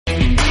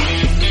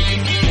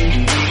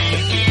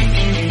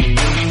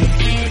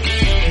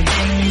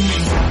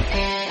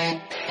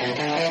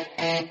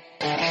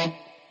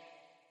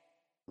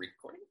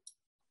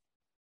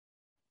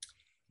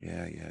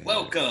yeah.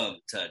 Welcome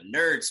to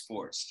Nerd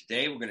Sports.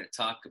 Today we're going to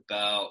talk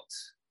about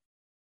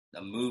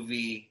the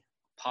movie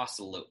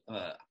Apocalypse.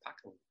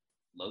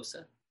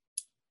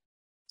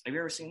 Have you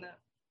ever seen that?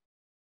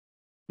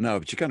 No,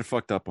 but you kind of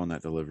fucked up on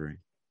that delivery.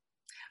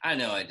 I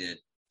know I did.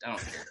 I don't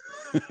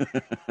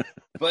care.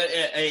 But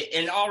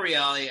in all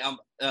reality, I'm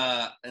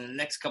in the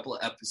next couple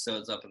of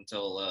episodes up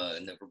until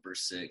November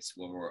 6th,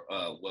 when we're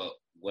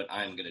what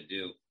I'm going to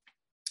do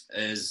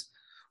is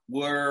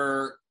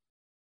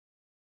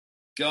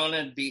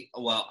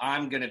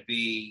I'm going to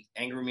be,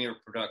 Angry Mirror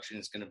Production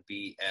is going to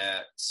be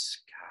at,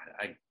 God,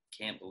 I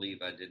can't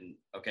believe I didn't,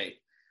 okay,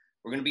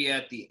 we're going to be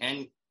at the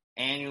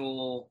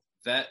annual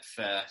Vet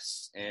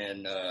Fest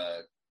in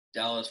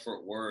Dallas,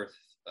 Fort Worth,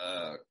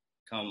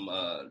 come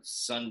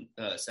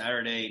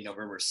Saturday,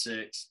 November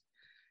 6th.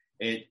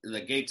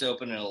 The gates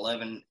open at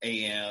 11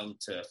 a.m.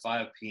 to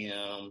 5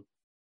 p.m.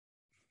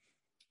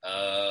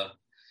 We're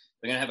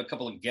going to have a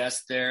couple of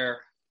guests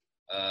there.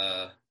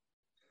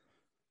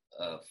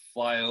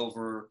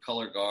 Flyover,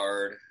 Color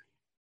Guard.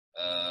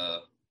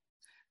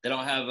 They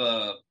don't have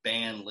a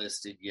band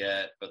listed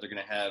yet, but they're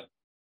going to have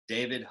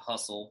David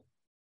Hustle.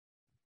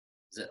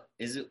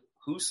 Is it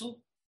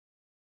Hustle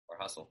or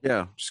Hustle?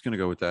 Yeah, just gonna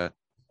go with that.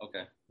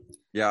 Okay.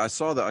 Yeah, I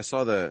saw the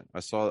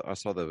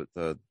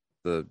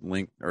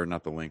link, or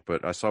not the link,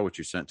 but I saw what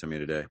you sent to me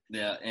today.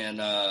 Yeah, and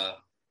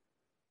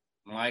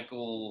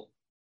Michael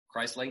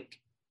Chryslink.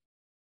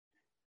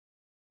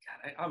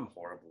 God, I'm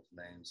horrible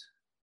with names.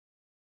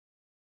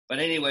 But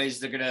anyways,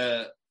 they're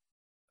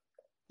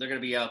gonna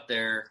be out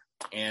there,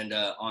 and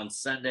on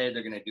Sunday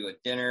they're gonna do a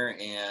dinner,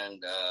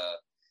 and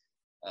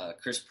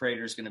Chris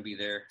Prater's gonna be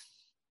there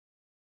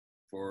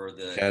for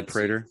the Chad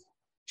Prater.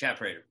 Chad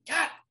Prater.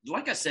 God,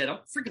 like I said, I'm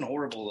freaking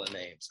horrible with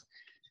names.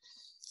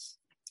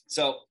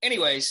 So,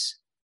 anyways,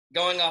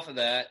 going off of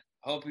that,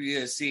 hope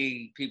you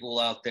see people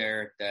out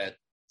there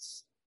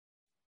that's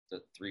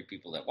the 3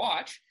 people that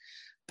watch,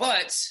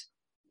 but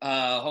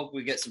hope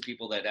we get some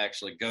people that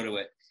actually go to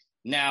it.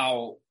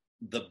 Now,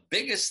 the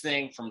biggest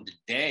thing from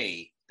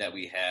today that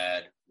we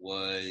had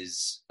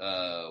was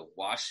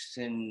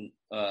Washington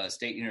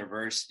State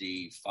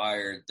University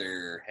fired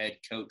their head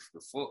coach for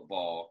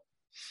football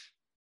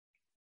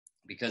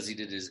because he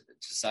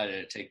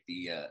decided to take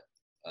the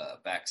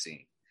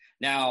vaccine.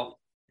 Now,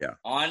 yeah,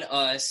 on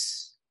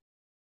us,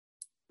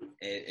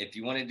 if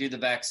you want to do the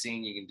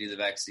vaccine, you can do the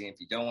vaccine. If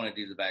you don't want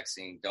to do the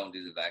vaccine, don't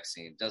do the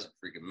vaccine. It doesn't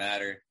freaking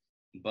matter.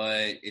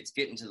 But it's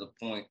getting to the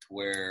point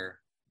where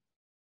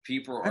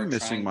people are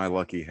missing my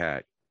lucky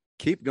hat.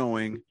 Keep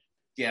going.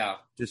 Yeah.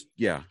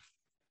 Yeah.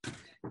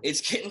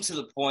 It's getting to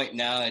the point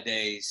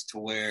nowadays to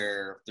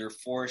where they're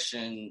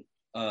forcing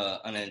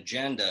an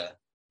agenda,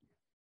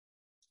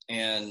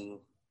 and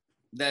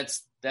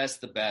that's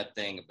the bad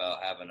thing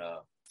about having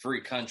a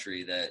free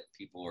country, that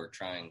people are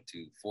trying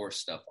to force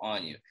stuff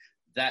on you.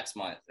 That's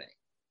my thing.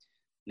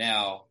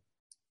 Now,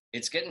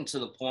 it's getting to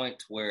the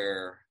point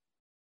where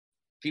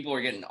people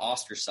are getting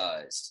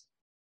ostracized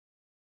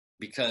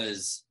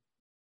because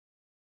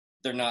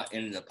they're not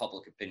in the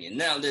public opinion.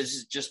 Now, this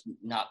is just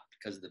not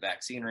because of the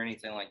vaccine or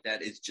anything like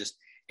that. It's just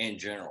in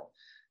general.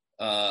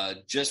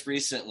 Just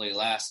recently,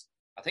 I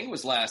think it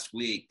was last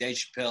week, Dave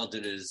Chappelle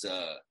did his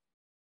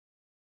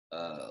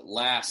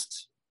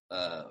last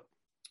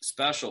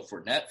special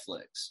for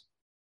Netflix,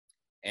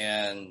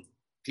 and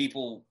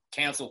people,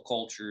 cancel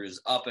culture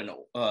is up and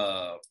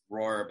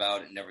roar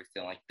about it and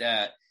everything like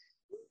that.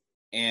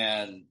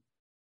 And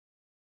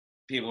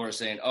people are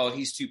saying, "Oh,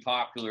 he's too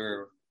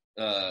popular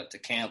to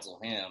cancel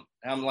him."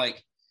 And I'm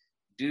like,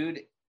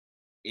 dude,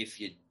 if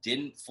you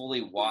didn't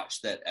fully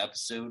watch that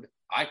episode,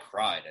 I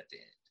cried at the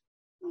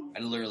end.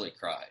 I literally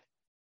cried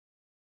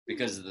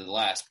because of the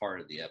last part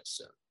of the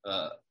episode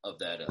of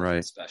that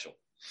right. special.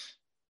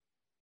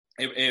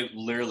 It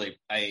literally,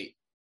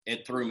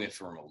 it threw me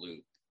from a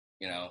loop.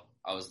 You know,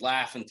 I was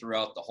laughing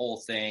throughout the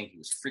whole thing. He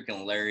was freaking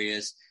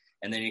hilarious.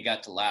 And then he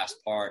got to the last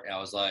part, and I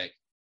was like,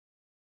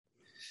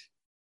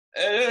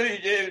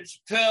 "Hey,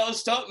 Chappelle,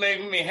 stop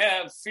making me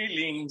have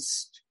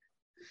feelings."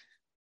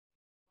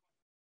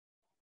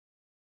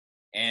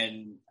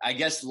 And I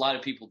guess a lot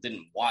of people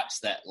didn't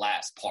watch that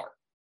last part.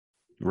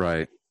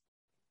 Right.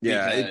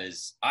 Yeah.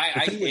 Because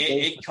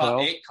it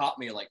caught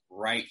me like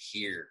right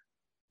here.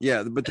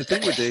 Yeah, but the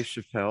thing with Dave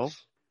Chappelle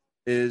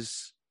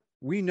is,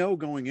 we know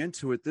going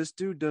into it, this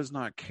dude does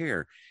not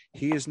care.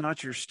 He is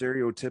not your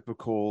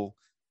stereotypical,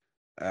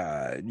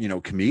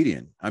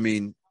 comedian. I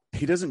mean,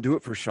 he doesn't do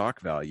it for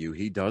shock value.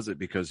 He does it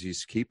because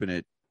he's keeping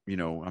it,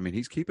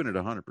 he's keeping it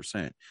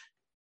 100%.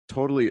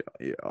 Totally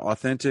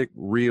authentic,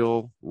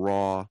 real,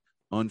 raw,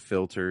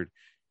 unfiltered.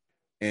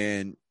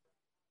 And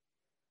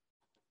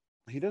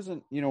he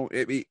doesn't,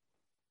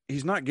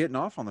 he's not getting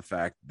off on the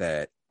fact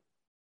that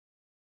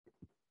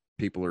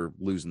people are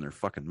losing their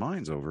fucking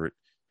minds over it.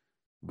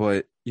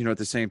 But, at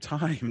the same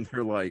time,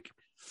 they're like,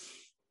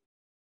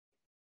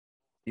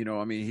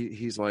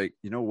 he's like,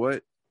 you know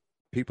what?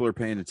 People are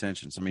paying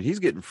attention. So, he's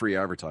getting free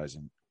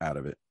advertising out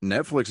of it.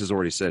 Netflix has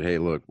already said, hey,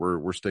 look,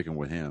 we're sticking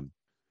with him.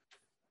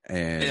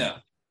 And, yeah.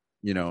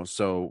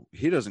 So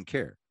he doesn't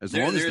care as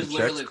long as the there's check's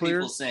literally clear.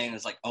 people saying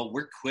it's like, oh,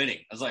 we're quitting.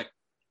 I was like,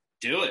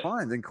 do it.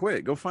 Fine, then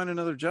quit. Go find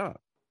another job.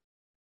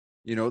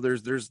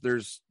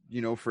 There's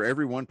for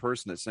every one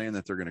person that's saying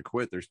that they're going to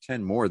quit, there's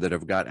 10 more that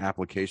have got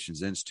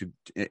applications to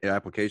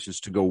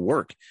go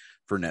work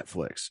for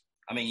Netflix.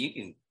 I mean, you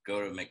can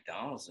go to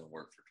McDonald's and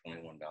work for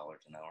 $21 an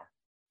hour.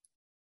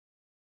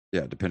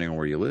 Yeah, depending on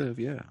where you live.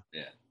 Yeah.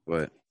 Yeah.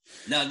 But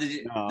no,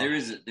 there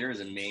is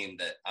a meme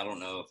that I don't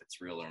know if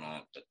it's real or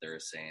not, but they're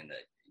saying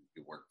that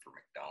you work for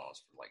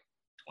McDonald's for like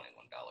 $21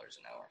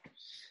 an hour.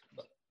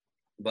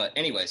 But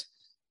anyways.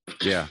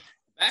 Yeah.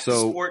 Back to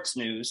sports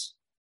news.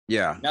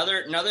 Yeah.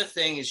 Another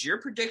thing is your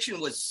prediction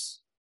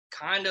was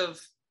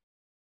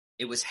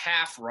it was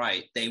half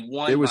right. They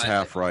won. It was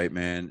half right,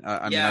 man.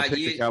 I mean, I picked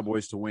the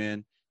Cowboys to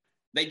win.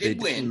 They win.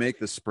 Didn't make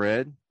the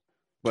spread,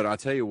 but I'll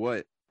tell you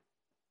what,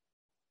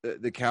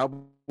 the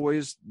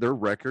Cowboys, their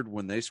record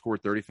when they score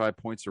 35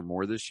 points or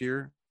more this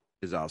year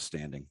is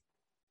outstanding.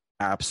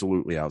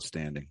 Absolutely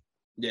outstanding.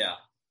 Yeah.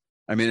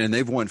 I mean, and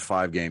they've won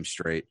 5 games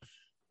straight.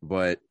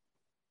 But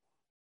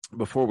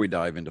before we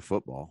dive into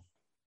football,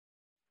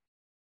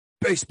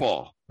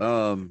 baseball,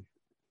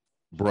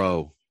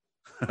 bro.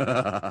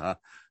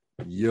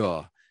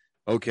 Yeah.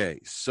 Okay,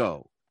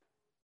 so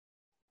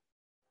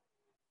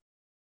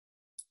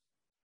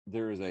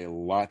there is a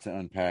lot to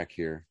unpack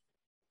here.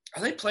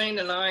 Are they playing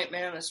tonight,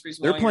 man? That's the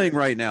reason they're playing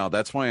right now.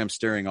 That's why I'm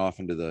staring off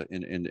into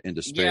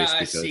space. Yeah,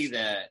 I see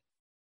that.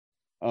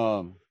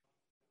 So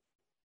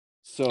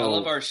I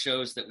love our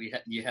shows that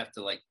you have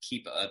to like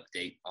keep an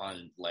update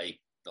on like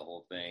the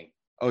whole thing.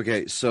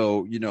 Okay,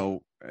 so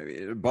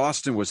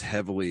Boston was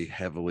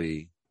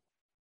heavily.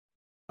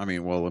 I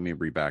mean, well, let me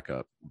back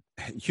up.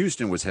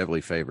 Houston was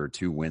heavily favored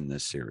to win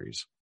this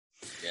series.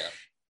 Yeah,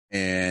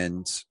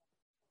 and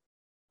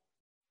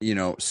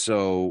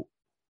so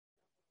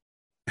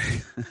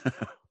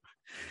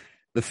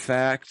the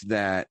fact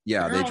that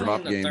they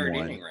dropped game 1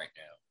 right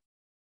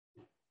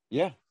now.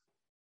 Yeah.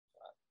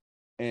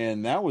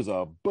 And that was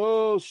a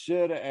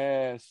bullshit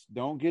ass.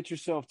 Don't get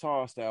yourself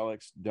tossed,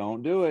 Alex.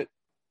 Don't do it.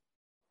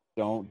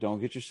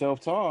 Don't get yourself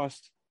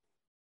tossed.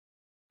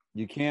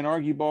 You can't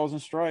argue balls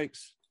and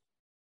strikes.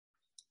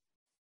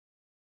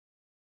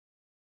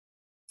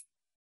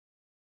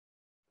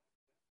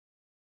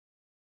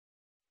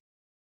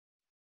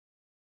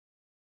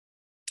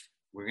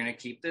 We're going to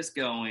keep this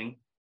going.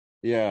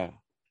 Yeah.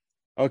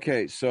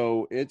 Okay,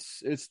 so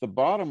it's the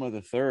bottom of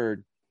the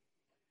third.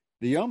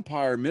 The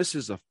umpire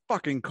misses a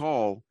fucking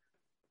call.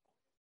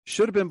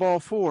 Should have been ball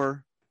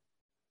 4.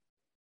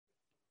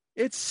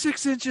 It's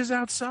 6 inches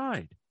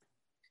outside.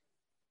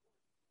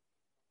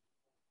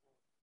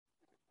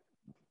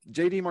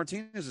 JD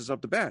Martinez is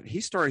up to bat.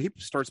 He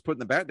starts putting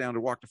the bat down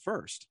to walk to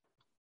first.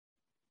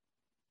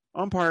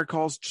 Umpire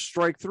calls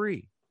strike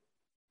 3.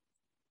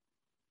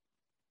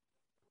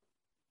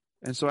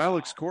 And so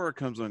Alex Cora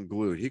comes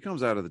unglued. He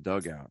comes out of the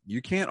dugout.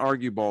 You can't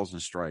argue balls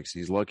and strikes.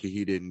 He's lucky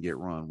he didn't get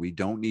run. We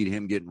don't need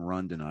him getting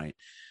run tonight.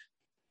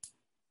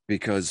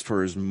 Because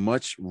for as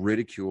much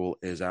ridicule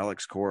as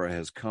Alex Cora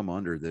has come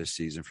under this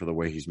season for the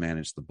way he's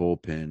managed the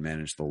bullpen,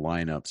 managed the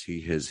lineups, he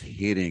is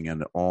hitting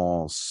on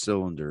all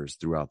cylinders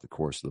throughout the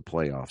course of the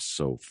playoffs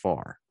so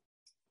far.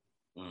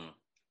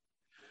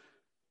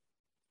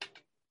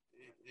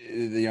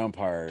 The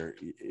umpire,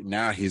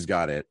 now he's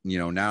got it.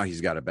 Now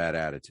he's got a bad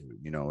attitude.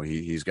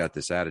 He's got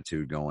this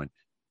attitude going.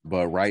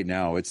 But right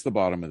now, it's the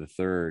bottom of the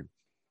third.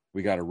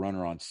 We got a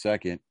runner on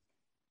second.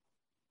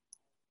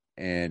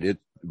 And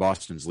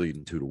Boston's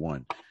leading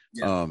 2-1.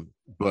 Yeah.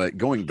 But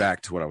going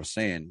back to what I was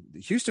saying,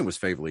 Houston was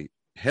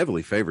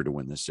heavily favored to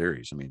win this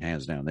series. I mean,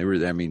 hands down.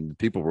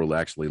 People were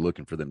actually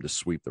looking for them to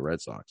sweep the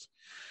Red Sox.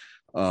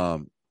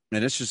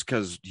 And it's just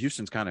because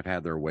Houston's kind of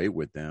had their way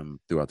with them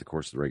throughout the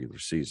course of the regular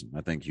season. I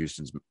think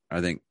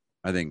I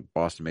think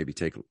Boston maybe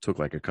took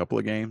like a couple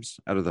of games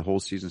out of the whole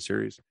season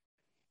series.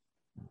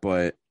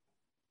 But,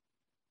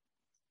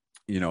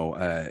 we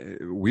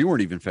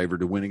weren't even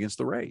favored to win against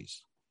the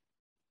Rays.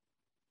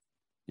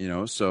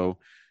 So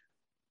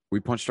we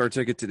punched our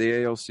ticket to the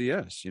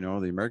ALCS,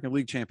 the American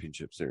League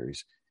Championship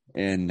Series.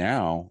 And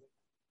now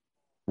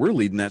we're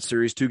leading that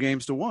series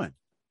 2-1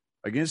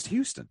 against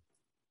Houston.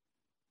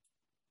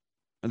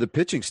 And the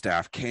pitching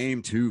staff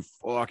came to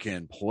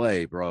fucking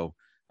play, bro.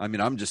 I mean,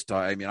 I'm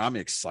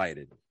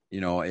excited,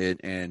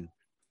 and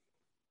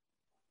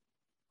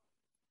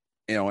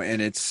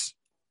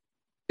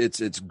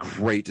it's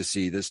great to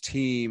see this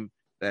team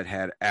that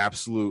had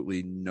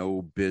absolutely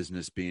no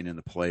business being in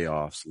the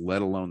playoffs,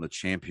 let alone the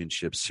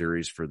championship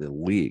series for the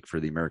league, for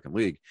the American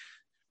League,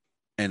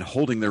 and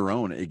holding their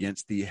own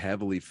against the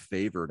heavily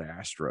favored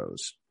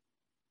Astros.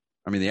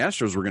 I mean, the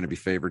Astros were going to be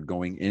favored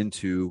going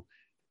into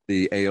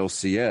the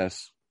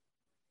ALCS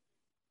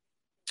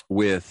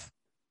with,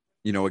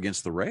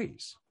 against the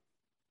Rays.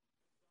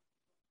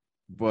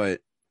 But,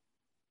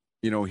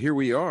 here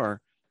we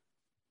are,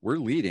 we're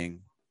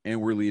leading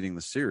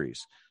the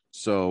series.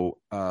 So,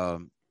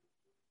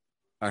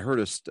 I heard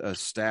a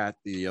stat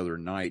the other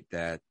night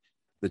that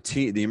the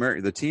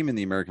team in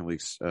the American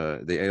Leagues,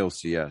 the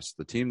ALCS,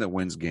 the team that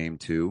wins Game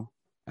 2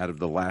 out of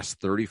the last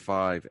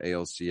 35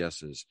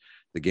 ALCSs,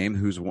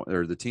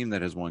 the team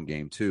that has won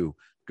Game 2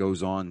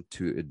 goes on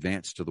to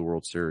advance to the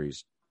World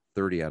Series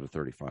 30 out of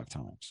 35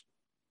 times.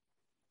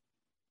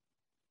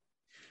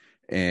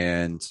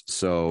 And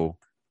so,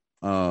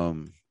 so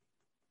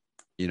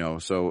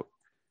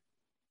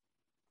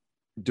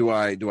do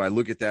I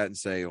look at that and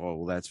say, oh,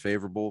 well, that's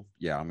favorable?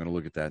 Yeah, I'm going to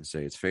look at that and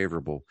say it's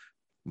favorable.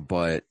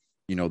 But,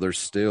 there's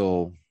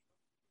still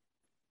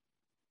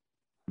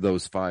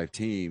those 5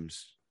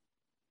 teams,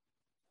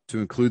 to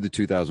include the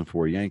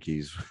 2004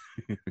 Yankees,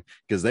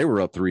 because they were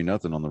up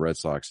 3-0 on the Red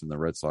Sox, and the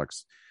Red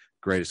Sox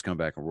greatest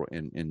comeback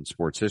in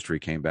sports history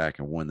came back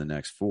and won the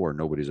next 4.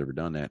 Nobody's ever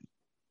done that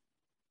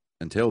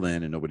until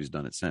then, and nobody's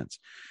done it since.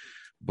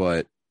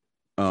 But,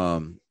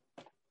 it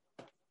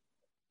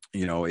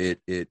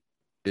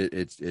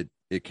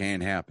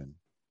can happen,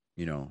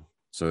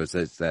 So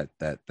it's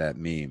that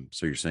meme.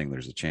 So you're saying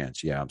there's a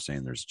chance. Yeah, I'm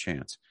saying there's a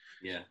chance.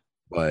 Yeah.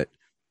 But,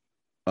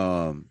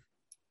 so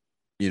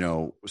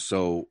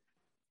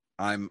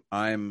I'm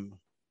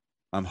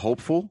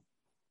hopeful.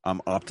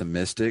 I'm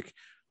optimistic,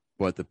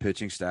 but the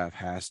pitching staff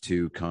has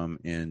to come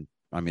in.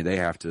 I mean, they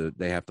have to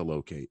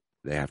locate.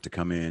 They have to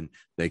come in.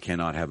 They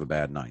cannot have a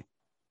bad night.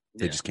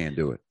 They just can't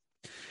do it.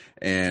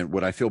 And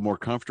would I feel more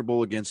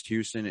comfortable against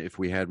Houston if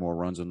we had more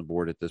runs on the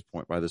board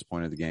by this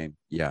point of the game?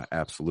 Yeah,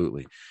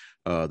 absolutely.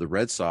 The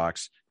Red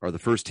Sox are the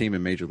first team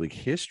in Major League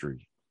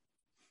history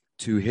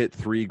to hit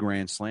 3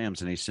 grand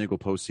slams in a single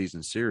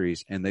postseason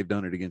series, and they've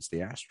done it against the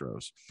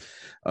Astros.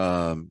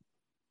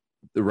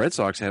 The Red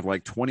Sox have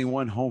like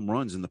 21 home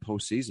runs in the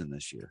postseason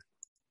this year.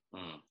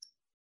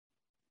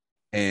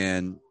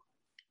 And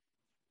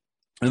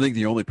I think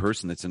the only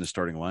person that's in the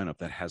starting lineup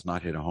that has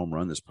not hit a home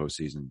run this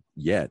postseason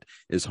yet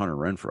is Hunter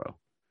Renfroe.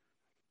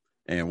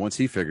 And once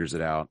he figures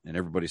it out and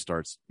everybody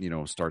starts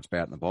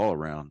batting the ball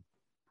around,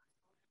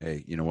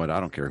 hey, you know what?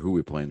 I don't care who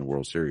we play in the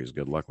World Series.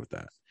 Good luck with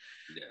that.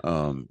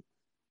 Yeah.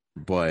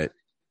 But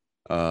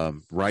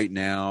right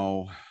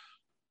now,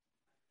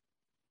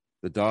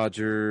 the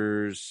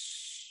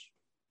Dodgers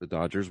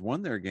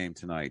won their game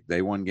tonight.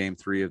 They won Game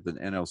 3 of the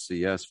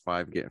NLCS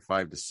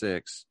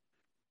 5-6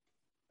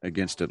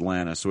 against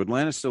Atlanta. So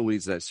Atlanta still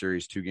leads that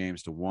series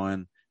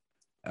 2-1.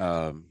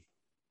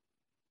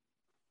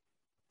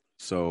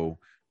 So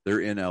they're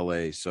in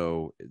LA.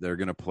 So they're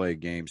going to play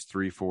games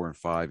 3, 4, and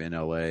 5 in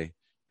LA.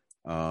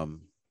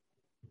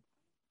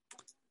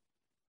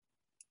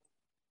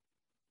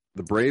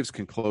 The Braves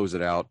can close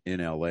it out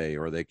in LA,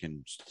 or they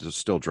can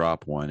still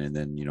drop one. And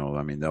then,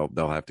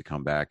 they'll have to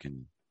come back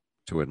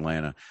to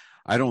Atlanta.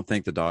 I don't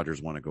think the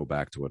Dodgers want to go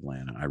back to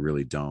Atlanta. I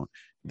really don't.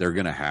 They're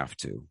going to have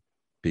to,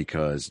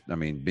 because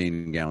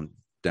being down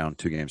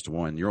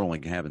 2-1, you're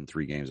only having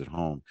 3 games at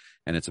home,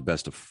 and it's a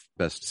best of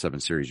 7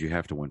 series. You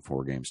have to win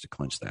 4 games to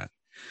clinch that.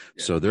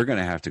 Yeah. So they're going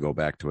to have to go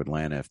back to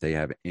Atlanta if they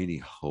have any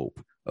hope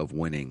of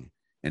winning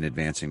and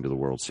advancing to the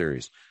World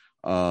Series.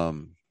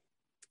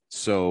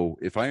 So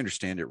if I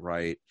understand it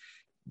right,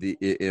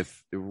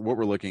 if what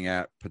we're looking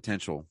at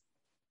potential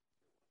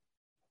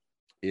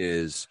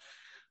is,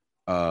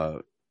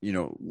 let's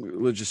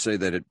just say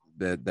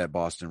that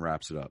Boston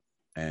wraps it up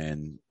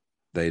and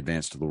they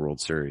advance to the World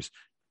Series.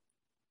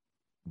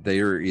 They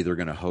are either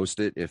going to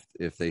host it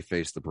if they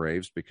face the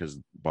Braves, because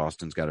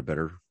Boston's got a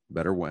better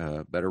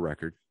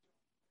record,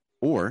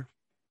 or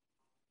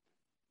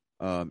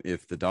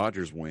if the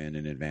Dodgers win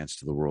and advance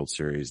to the World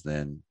Series,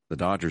 then the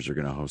Dodgers are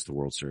going to host the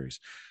World Series.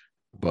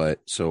 But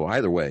so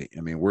either way,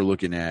 we're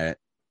looking at,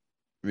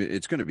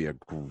 it's going to be a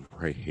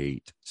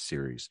great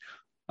series.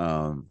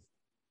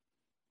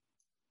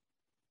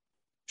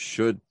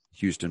 Should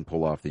Houston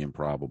pull off the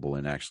improbable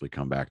and actually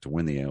come back to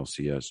win the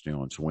ALCS,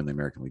 and to win the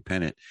American League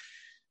pennant,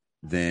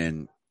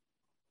 then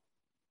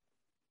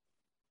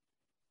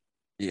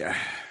yeah,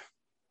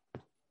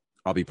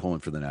 I'll be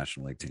pulling for the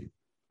National League team.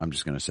 I'm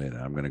just going to say that.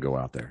 I'm going to go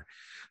out there.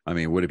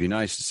 Would it be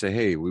nice to say,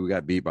 hey, we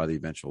got beat by the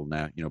eventual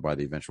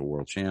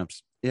world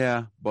champs?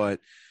 Yeah, but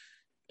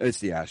it's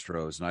the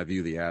Astros, and I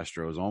view the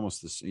Astros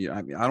almost this.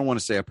 I don't want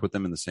to say I put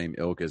them in the same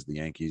ilk as the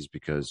Yankees,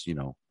 because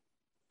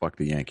fuck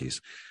the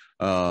Yankees.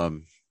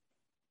 And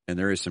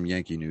there is some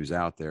Yankee news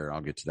out there.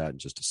 I'll get to that in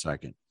just a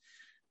second.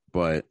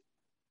 But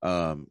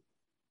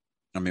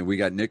we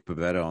got Nick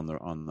Pivetta on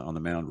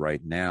the mound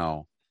right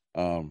now.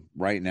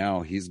 Right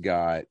now he's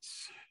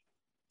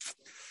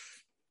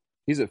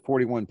at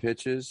 41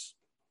 pitches,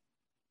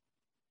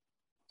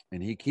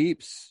 and he's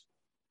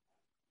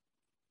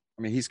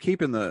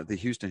keeping the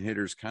Houston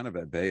hitters kind of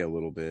at bay a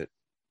little bit.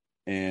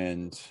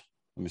 And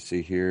let me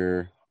see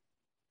here.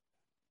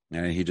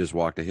 And he just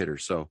walked a hitter.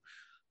 So,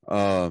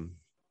 I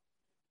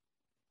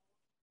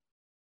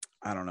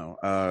don't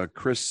know.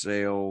 Chris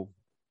Sale,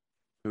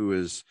 who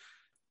has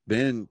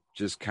been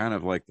just kind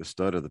of like the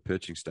stud of the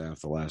pitching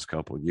staff the last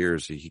couple of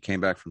years. He came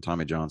back from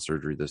Tommy John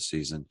surgery this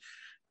season,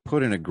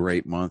 put in a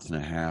great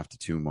 1.5 to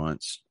 2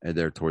 months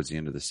there towards the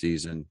end of the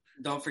season.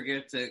 Don't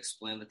forget to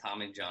explain the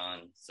Tommy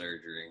John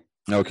surgery.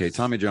 Okay,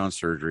 Tommy John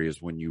surgery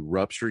is when you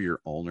rupture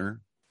your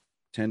ulnar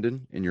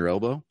tendon in your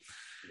elbow.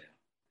 Yeah.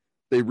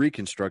 They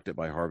reconstruct it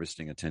by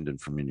harvesting a tendon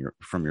from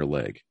your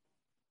leg,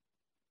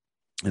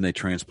 and they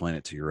transplant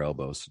it to your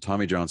elbow. So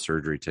Tommy John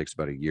surgery takes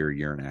about a year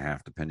and a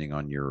half, depending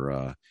on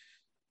your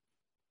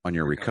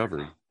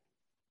recovery.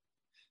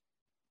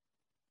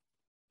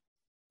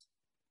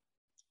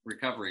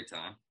 Recovery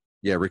time.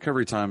 Yeah,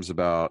 recovery time's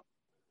about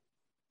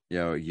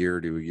a year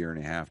to a year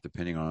and a half,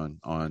 depending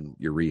on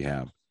your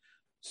rehab.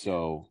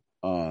 So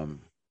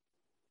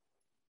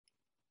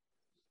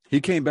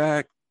he came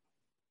back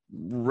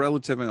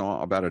relatively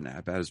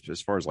about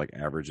as far as like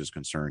average is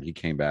concerned. He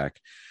came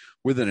back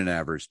within an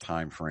average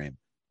time frame.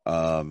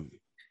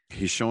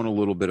 He's shown a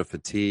little bit of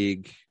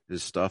fatigue.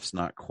 His stuff's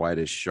not quite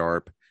as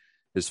sharp.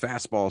 His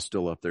fastball's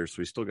still up there,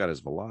 so he's still got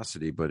his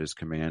velocity, but his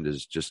command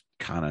is just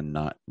kind of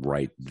not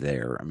right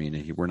there. I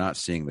mean, we're not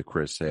seeing the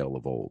Chris Sale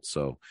of old.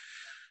 So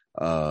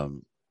I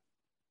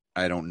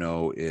don't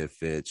know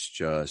if it's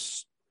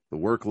just the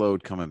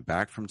workload coming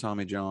back from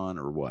Tommy John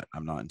or what.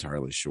 I'm not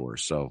entirely sure.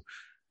 So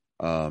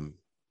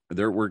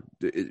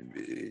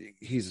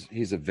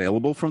he's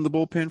available from the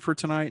bullpen for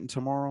tonight and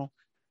tomorrow.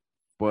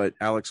 But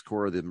Alex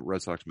Cora, the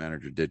Red Sox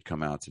manager, did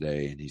come out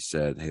today and he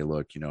said, hey,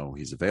 look,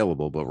 he's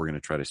available, but we're going to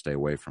try to stay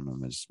away from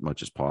him as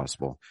much as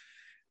possible.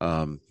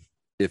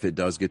 If it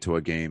does get to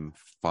a game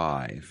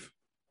 5,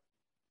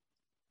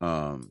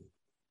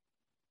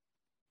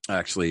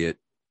 actually it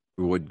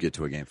would get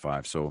to a game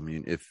 5. So, I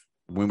mean,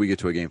 when we get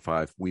to a game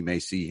 5, we may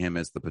see him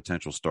as the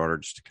potential starter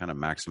just to kind of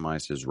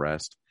maximize his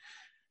rest.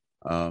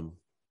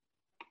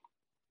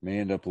 May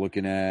end up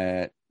looking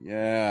at,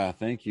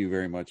 thank you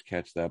very much.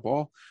 Catch that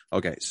ball.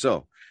 Okay.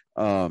 So,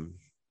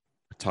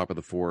 top of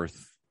the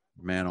 4th,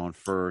 man on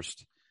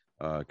first,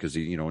 cause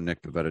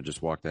Nick Pivetta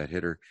just walked that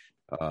hitter.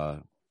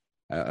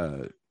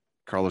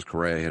 Carlos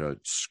Correa hit a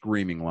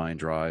screaming line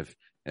drive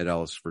at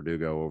Ellis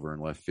Verdugo over in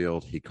left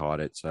field. He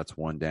caught it. So that's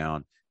 1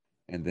 down.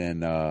 And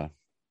then, I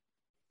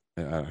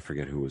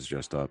forget who was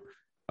just up.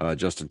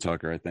 Justin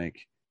Tucker, I think,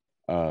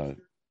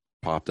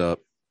 popped up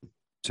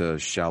to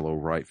shallow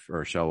right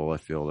or shallow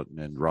left field,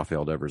 and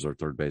Rafael Devers, our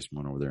third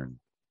baseman, over there and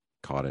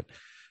caught it.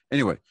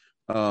 Anyway,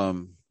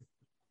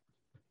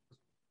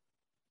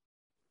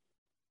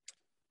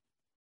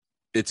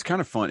 it's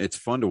kind of fun. It's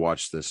fun to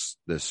watch this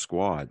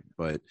squad,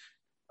 but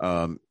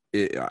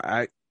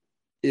if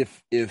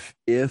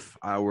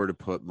I were to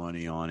put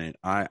money on it,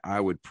 I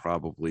would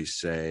probably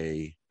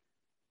say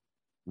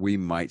we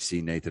might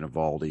see Nathan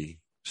Eovaldi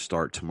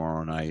start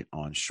tomorrow night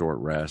on short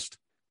rest.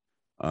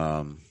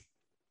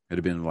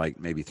 It'd have been like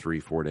maybe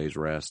 3-4 days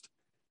rest,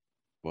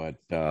 but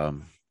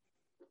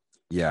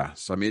yeah.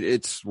 So I mean,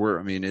 it's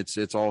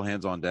all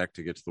hands on deck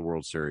to get to the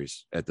World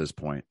Series at this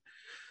point.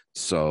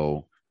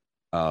 So,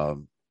 I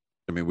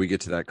mean, we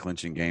get to that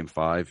clinching game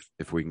 5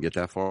 if we can get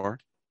that far.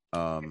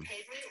 Man,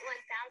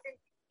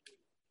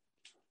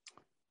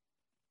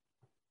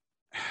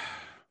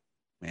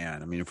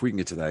 I mean, if we can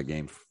get to that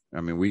game,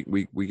 I mean,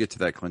 we get to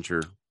that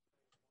clincher.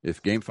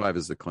 If game 5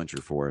 is the clincher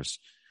for us,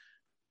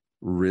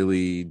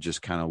 really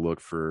just kind of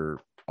look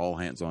for all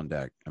hands on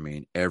deck. I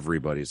mean,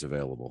 everybody's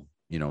available,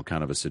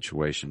 kind of a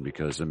situation,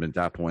 because at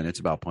that point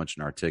it's about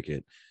punching our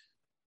ticket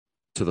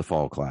to the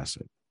Fall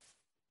Classic,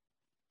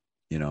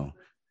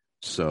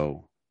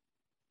 so,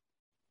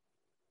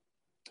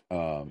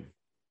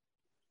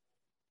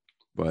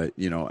 but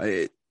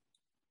this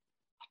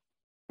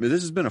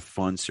has been a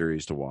fun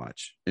series to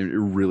watch. It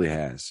really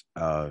has.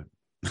 I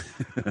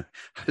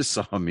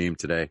saw a meme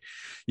today,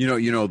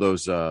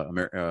 those,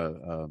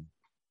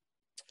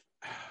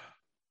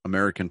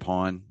 American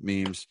Pawn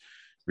memes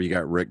where you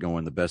got Rick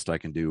going, the best I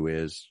can do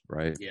is,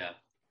 right? Yeah.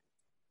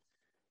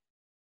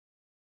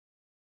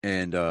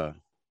 And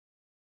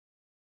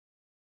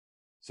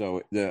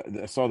so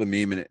I saw the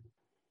meme in it.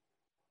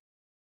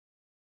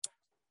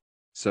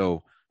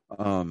 So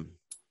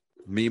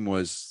meme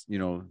was,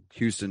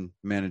 Houston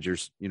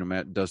managers,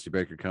 Matt Dusty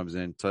Baker comes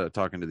in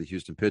talking to the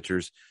Houston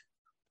pitchers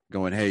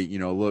going, hey,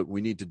 look,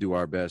 we need to do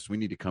our best. We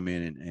need to come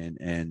in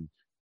and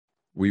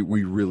we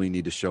really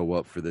need to show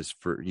up for this,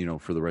 for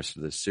the rest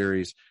of this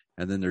series.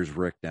 And then there's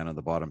Rick down at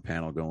the bottom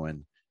panel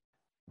going,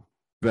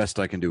 best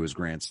I can do is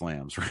grand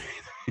slams, right?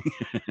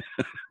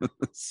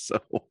 So,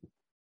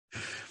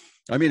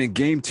 I mean, in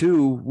game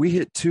 2, we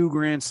hit 2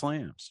 grand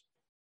slams.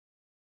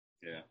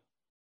 Yeah.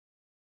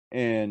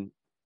 And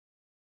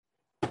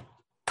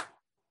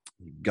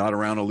got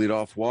around a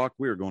leadoff walk.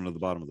 We were going to the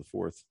bottom of the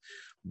 4th.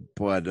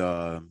 But,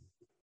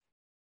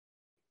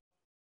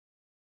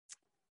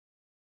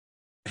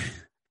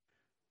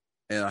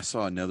 and I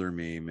saw another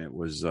meme. It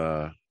was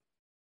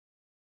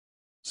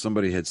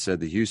somebody had said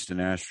the Houston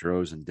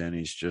Astros and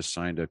Denny's just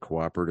signed a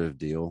cooperative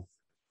deal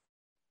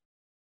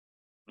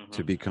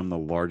to become the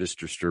largest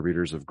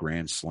distributors of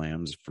grand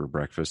slams for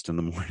breakfast in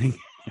the morning.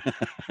 I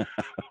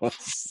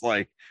was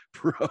like,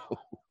 bro,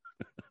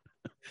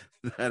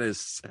 that is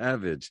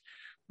savage.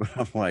 But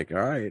I'm like, all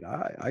right,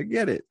 I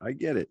get it. I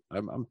get it.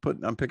 I'm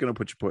picking up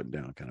what you're putting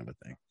down, kind of a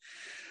thing.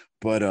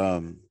 But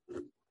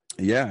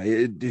yeah,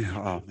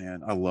 oh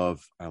man, I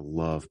love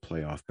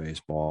playoff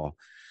baseball.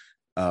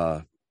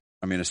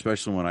 I mean,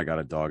 especially when I got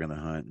a dog in the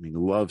hunt. I mean,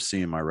 love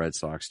seeing my Red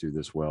Sox do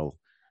this well.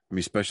 I mean,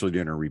 especially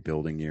during a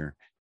rebuilding year.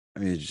 I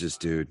mean, it's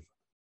just, dude,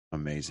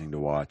 amazing to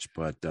watch.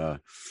 But uh,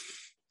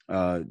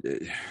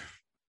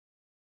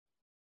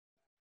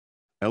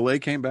 LA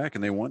came back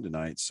and they won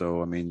tonight.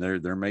 So I mean,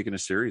 they're making a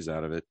series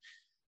out of it.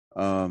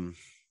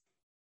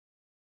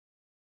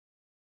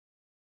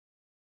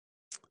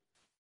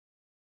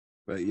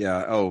 But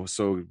yeah,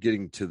 so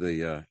getting to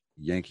the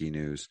Yankee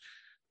news.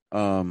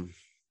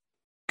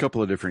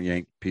 Couple of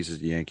different pieces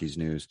of Yankees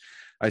news.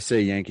 I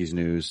say Yankees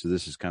news, so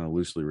this is kind of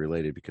loosely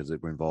related because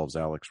it involves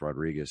Alex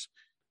Rodriguez,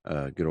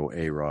 good old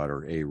A-Rod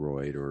or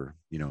A-Royd or,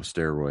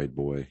 steroid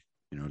boy,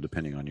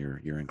 depending on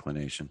your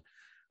inclination.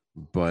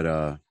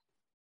 But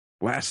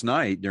last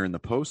night during the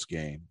post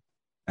game,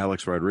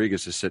 Alex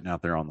Rodriguez is sitting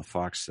out there on the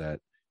Fox set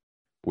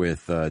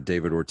with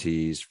David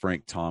Ortiz,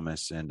 Frank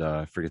Thomas, and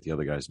I forget the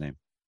other guy's name.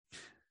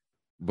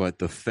 But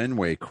the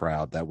Fenway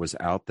crowd that was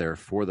out there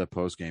for the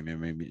post game, I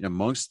mean,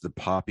 amongst the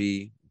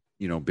Poppy,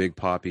 big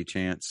Poppy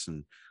chants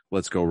and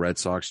let's go Red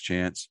Sox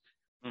chants.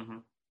 Mm-hmm.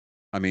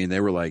 I mean, they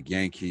were like,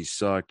 Yankees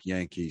suck,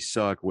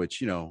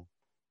 which,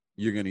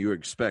 you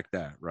expect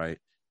that, right?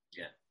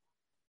 Yeah.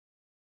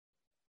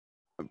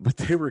 But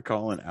they were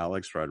calling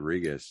Alex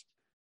Rodriguez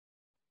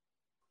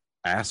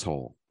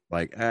asshole,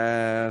 like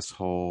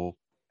asshole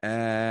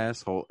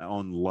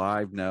on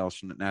live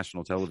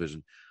national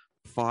television.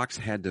 Fox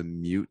had to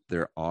mute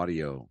their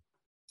audio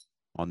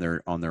on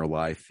their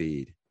live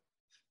feed.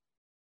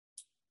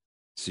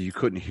 So you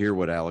couldn't hear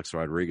what Alex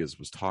Rodriguez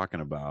was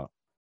talking about.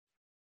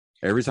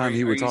 Every time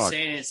he would talk. Are you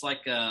saying it's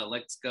like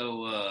let's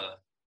go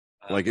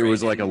like it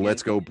was like a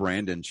let's go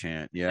Brandon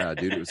chant. Yeah,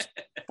 dude, it was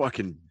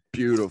fucking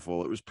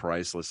beautiful. It was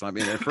priceless. I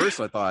mean, at first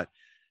I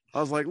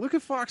was like, look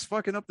at Fox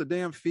fucking up the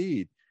damn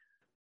feed.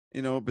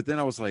 But then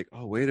I was like,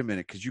 oh, wait a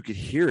minute, because you could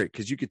hear it,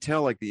 because you could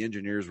tell like the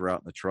engineers were out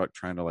in the truck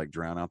trying to like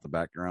drown out the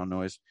background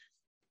noise,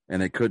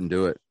 and they couldn't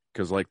do it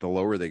because like the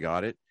lower they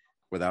got it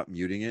without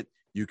muting it,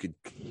 you could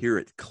hear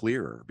it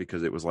clearer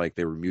because it was like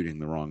they were muting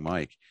the wrong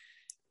mic.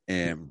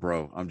 And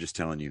bro, I'm just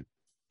telling you,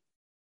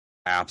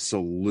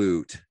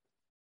 absolute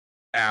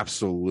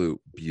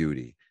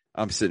beauty.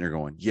 I'm sitting there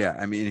going, yeah,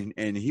 I mean,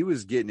 and he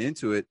was getting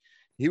into it.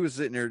 He was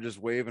sitting there just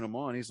waving them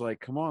on. He's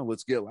like, come on,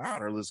 let's get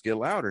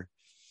louder.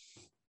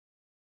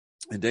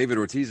 And David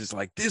Ortiz is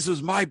like, this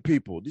is my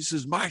people. This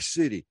is my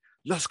city.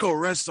 Let's go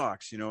Red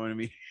Sox. You know what I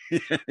mean?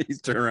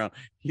 He's turning around.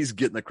 He's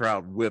getting the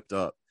crowd whipped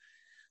up.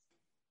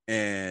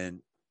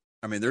 And,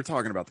 I mean, they're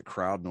talking about the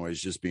crowd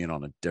noise just being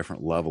on a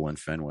different level in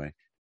Fenway.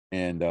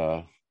 And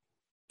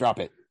drop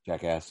it,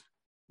 jackass.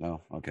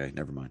 No? Okay,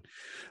 never mind.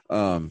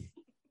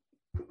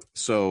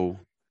 So,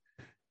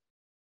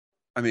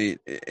 I mean,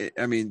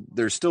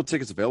 there's still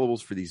tickets available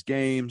for these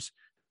games.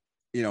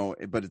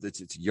 But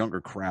it's a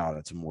younger crowd.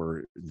 It's a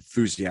more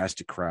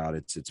enthusiastic crowd.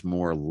 It's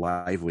more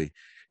lively.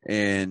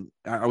 And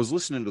I was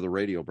listening to the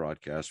radio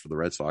broadcast for the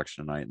Red Sox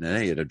tonight, and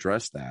they had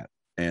addressed that.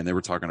 And they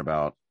were talking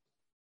about,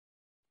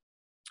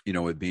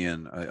 it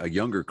being a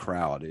younger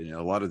crowd.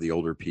 A lot of the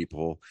older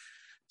people,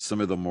 some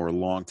of the more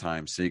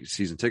longtime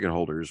season ticket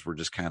holders were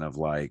just kind of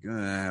like,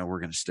 we're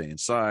going to stay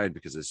inside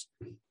because it's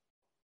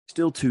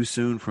still too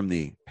soon from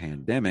the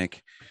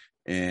pandemic.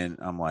 And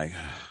I'm like,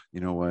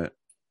 you know what?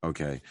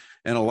 Okay.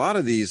 And a lot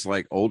of these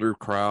like older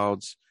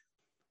crowds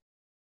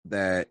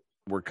that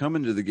were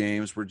coming to the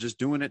games were just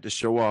doing it to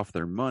show off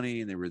their money,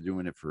 and they were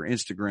doing it for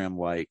Instagram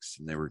likes,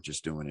 and they were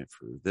just doing it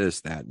for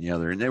this, that, and the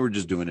other. And they were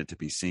just doing it to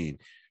be seen.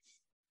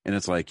 And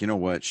it's like, you know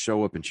what?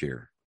 Show up and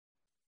cheer.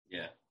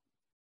 Yeah.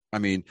 I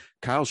mean,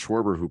 Kyle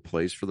Schwarber, who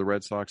plays for the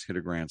Red Sox, hit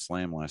a grand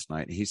slam last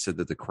night. And he said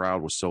that the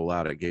crowd was so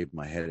loud, it gave him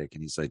a headache.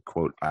 And he said,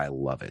 quote, I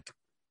love it.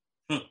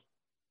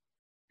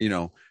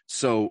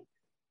 So,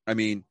 I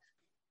mean,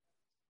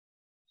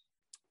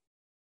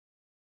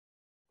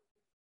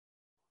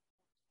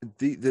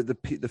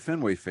 the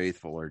Fenway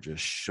faithful are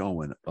just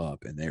showing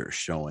up, and they're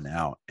showing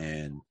out,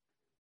 and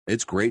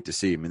it's great to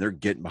see. I mean, they're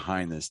getting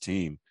behind this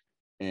team,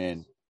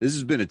 and this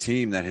has been a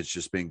team that has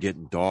just been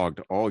getting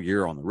dogged all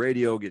year on the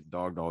radio, getting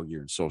dogged all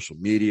year in social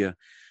media.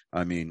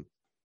 I mean,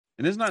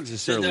 and it's not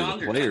necessarily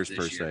the players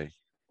per se.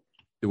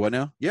 Do what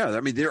now? Yeah,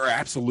 I mean, they're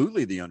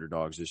absolutely the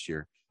underdogs this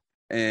year,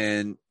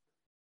 and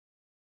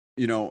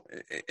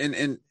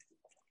and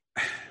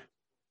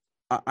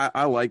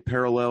I like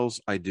parallels.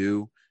 I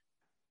do.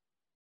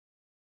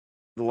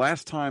 The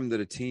last time that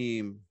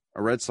a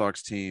Red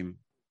Sox team,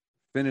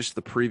 finished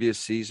the previous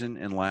season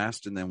in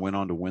last and then went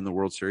on to win the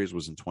World Series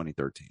was in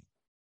 2013.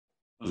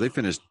 They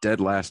finished dead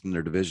last in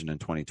their division in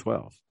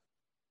 2012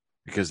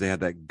 because they had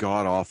that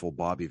god-awful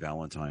Bobby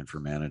Valentine for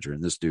manager,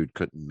 and this dude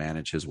couldn't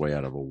manage his way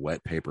out of a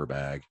wet paper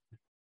bag.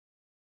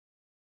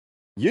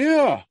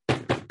 Yeah.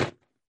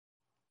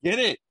 Get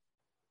it.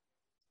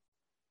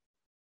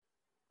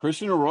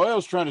 Christian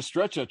Arroyo's trying to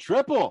stretch a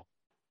triple.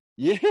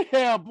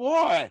 Yeah,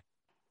 boy.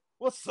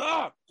 What's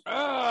up?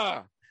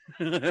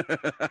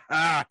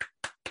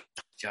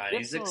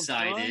 Johnny's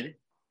excited.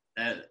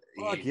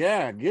 Fuck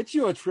yeah. Get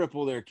you a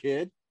triple there,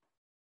 kid.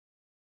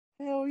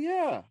 Hell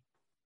yeah.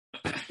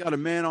 Got a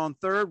man on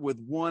third with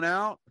one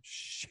out.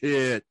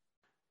 Shit.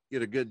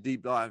 Get a good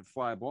deep dive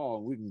fly ball,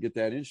 and we can get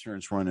that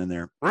insurance run in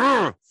there.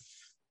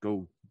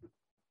 Go.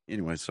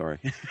 Anyway, sorry.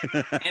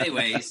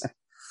 Anyways,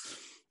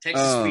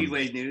 Texas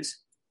Speedway news.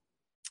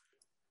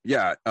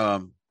 Yeah.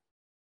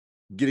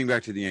 Getting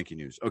back to the Yankee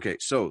news. Okay,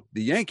 so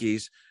the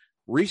Yankees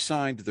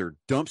re-signed their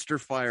dumpster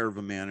fire of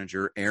a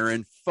manager,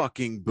 Aaron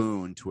fucking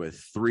Boone, to a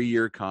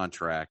 3-year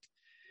contract,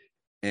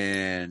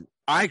 and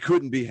I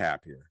couldn't be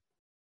happier.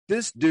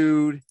 This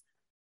dude,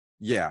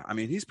 yeah, I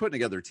mean, he's putting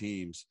together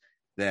teams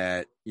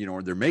that, you know,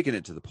 they're making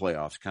it to the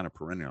playoffs, kind of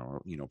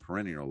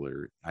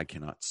perennially. I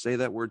cannot say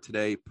that word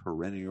today.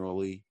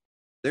 Perennially,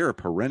 they're a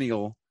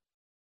perennial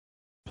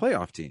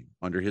playoff team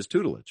under his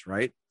tutelage,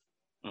 right?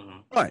 Mm-hmm.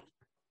 But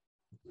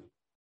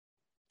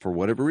for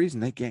whatever reason,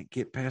 they can't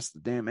get past the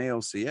damn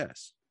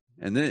ALCS.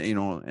 And then, you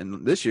know,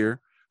 and this year,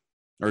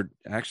 or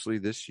actually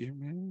this year,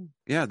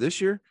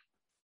 this year,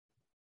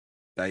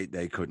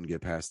 they couldn't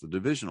get past the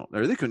divisional,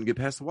 or they couldn't get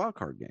past the wild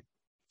card game.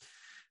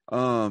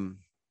 Uh-oh.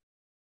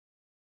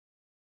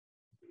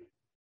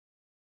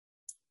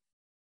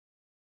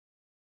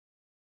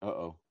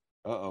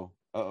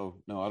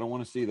 No, I don't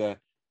want to see that.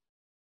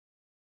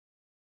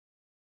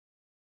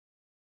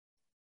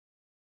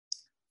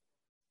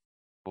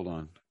 Hold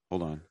on.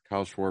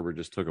 Kyle Schwarber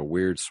just took a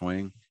weird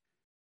swing.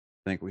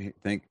 Think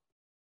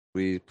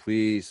we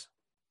please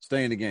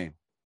stay in the game.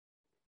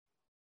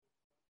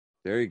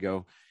 There you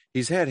go.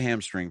 He's had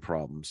hamstring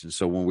problems. And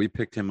so when we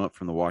picked him up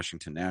from the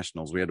Washington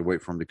Nationals, we had to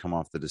wait for him to come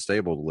off the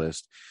disabled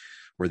list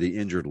or the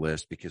injured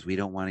list because we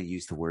don't want to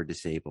use the word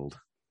disabled.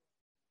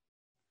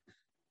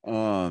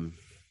 When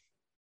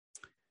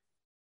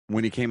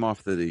he came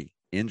off the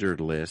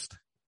injured list,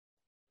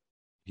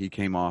 he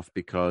came off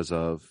because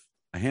of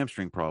a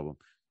hamstring problem.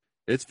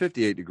 It's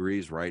 58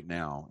 degrees right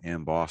now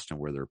in Boston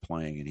where they're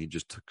playing, and he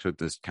just took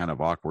this kind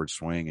of awkward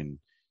swing, and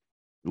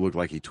it looked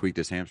like he tweaked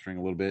his hamstring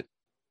a little bit.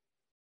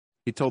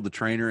 He told the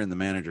trainer and the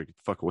manager, "Get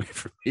the fuck away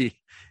from me,"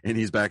 and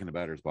he's back in the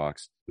batter's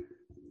box.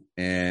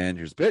 And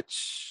here's the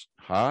pitch.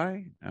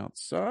 High,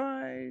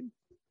 outside.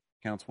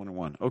 Counts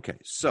 1-1. Okay,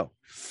 so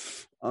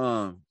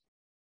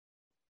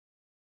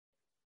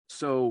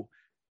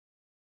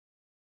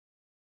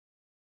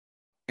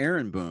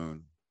Aaron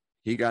Boone,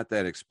 he got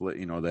that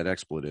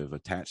expletive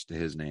attached to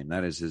his name.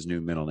 That is his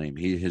new middle name.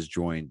 He has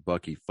joined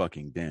Bucky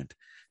fucking Dent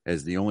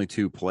as the only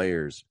two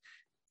players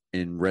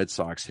in Red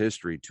Sox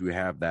history to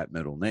have that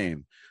middle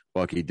name.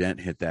 Bucky Dent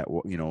hit that,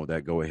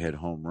 that go-ahead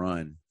home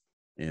run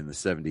in the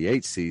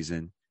 78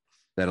 season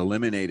that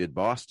eliminated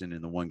Boston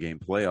in the one-game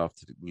playoff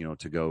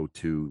to go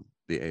to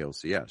the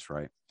ALCS,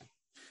 right?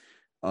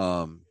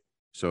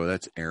 So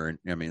that's Aaron.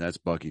 I mean, that's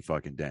Bucky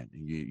fucking Dent.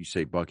 You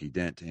say Bucky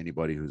Dent to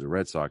anybody who's a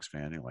Red Sox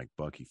fan, you're like,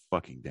 Bucky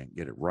fucking Dent,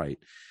 get it right.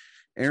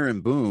 Aaron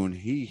Boone,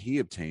 he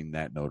obtained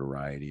that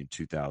notoriety in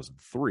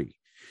 2003.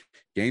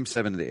 Game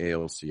 7 of the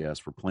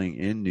ALCS, we're playing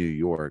in New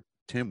York.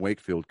 Tim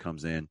Wakefield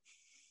comes in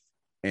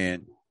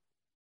and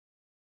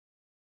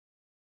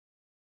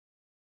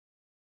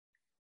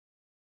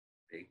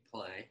big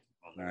play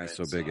on the all right, Red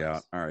so big Sox.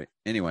 out. All right.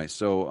 Anyway,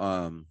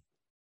 so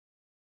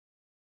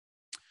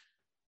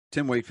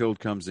Tim Wakefield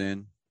comes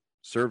in,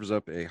 serves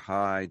up a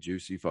high,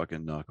 juicy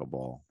fucking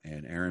knuckleball,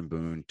 and Aaron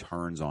Boone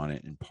turns on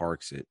it and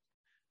parks it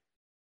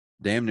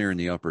damn near in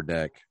the upper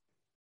deck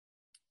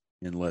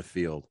in left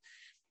field,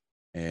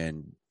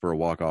 and for a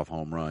walk-off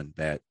home run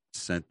that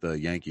sent the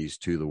Yankees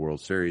to the World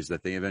Series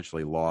that they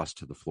eventually lost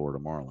to the Florida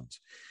Marlins.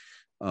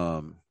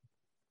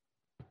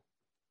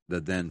 The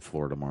then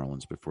Florida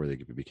Marlins before they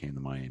became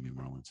the Miami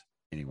Marlins.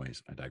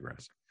 Anyways, I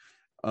digress.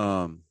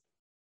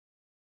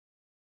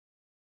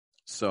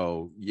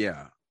 So,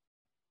 yeah,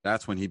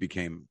 that's when he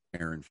became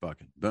Aaron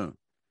fucking Boone.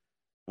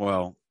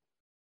 Well,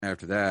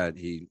 after that,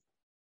 he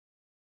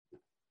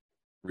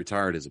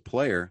retired as a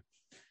player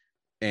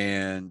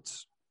and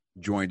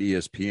joined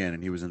ESPN,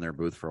 and he was in their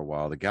booth for a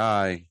while. The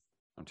guy,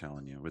 I'm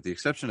telling you, with the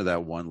exception of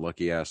that one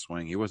lucky-ass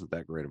swing, he wasn't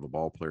that great of a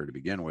ball player to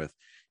begin with.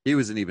 He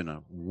was an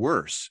even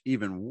worse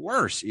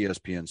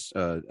ESPN,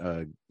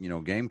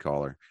 game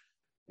caller.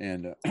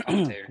 And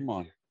come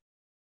on,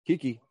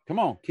 Kiki,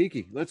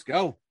 let's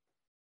go.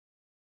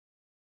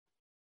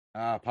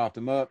 Popped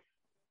him up.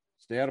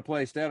 Stay out of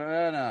play.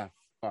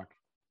 Fuck.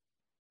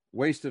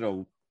 Wasted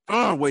a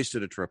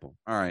triple.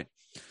 All right.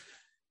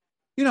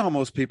 You know how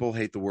most people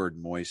hate the word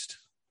moist?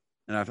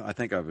 And I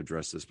think I've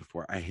addressed this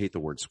before. I hate the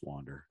word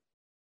squander.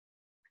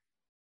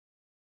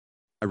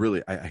 I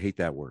hate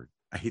that word.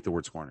 I hate the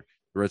word squander.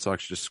 The Red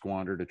Sox just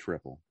squandered a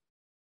triple.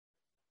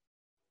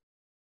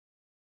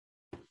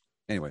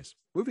 Anyways,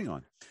 moving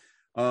on.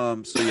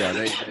 So yeah,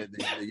 the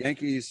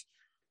Yankees,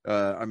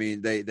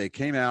 they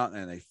came out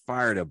and they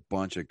fired a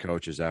bunch of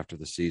coaches after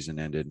the season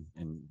ended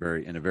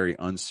in a very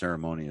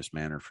unceremonious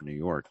manner for New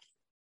York.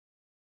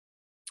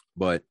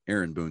 But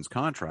Aaron Boone's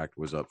contract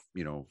was up,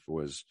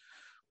 was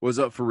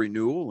up for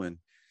renewal, and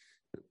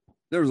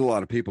there was a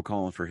lot of people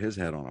calling for his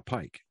head on a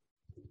pike.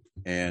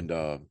 And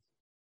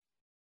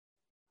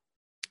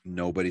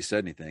nobody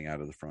said anything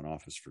out of the front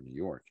office for New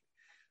York.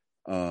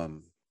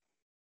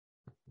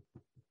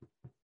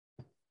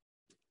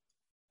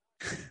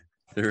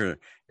 There are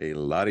a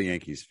lot of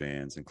Yankees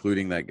fans,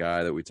 including that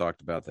guy that we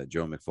talked about, that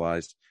Joe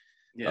McFlies.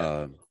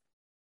 Yeah.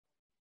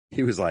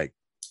 He was like,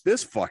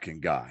 this fucking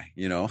guy,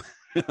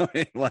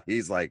 like,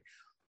 he's like,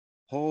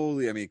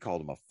 holy, I mean, he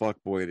called him a fuck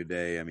boy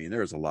today. I mean,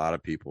 there's a lot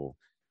of people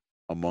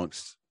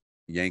amongst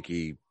the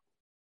Yankee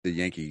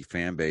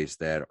fan base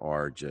that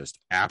are just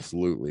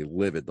absolutely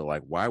livid. They're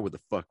like, why would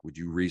the fuck would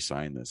you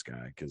re-sign this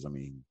guy? Because I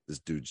mean, this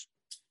dude's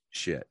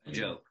shit.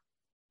 Joke.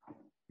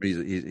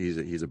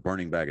 He's a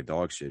burning bag of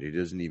dog shit. He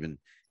doesn't even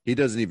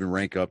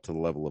rank up to the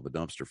level of a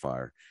dumpster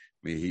fire.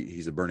 I mean,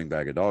 he's a burning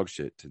bag of dog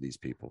shit to these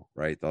people,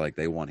 right? They're like,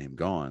 they want him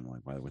gone.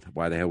 Like,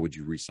 why the hell would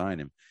you re-sign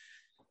him?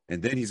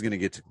 And then he's going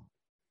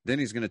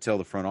to tell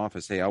the front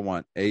office, hey, I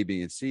want A,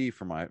 B, and C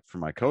for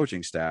my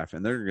coaching staff,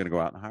 and they're going to go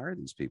out and hire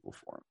these people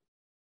for him.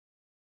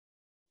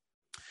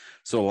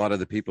 So a lot of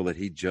the people that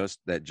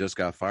just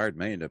got fired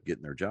may end up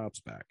getting their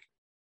jobs back.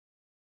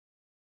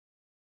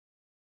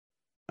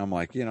 I'm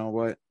like, you know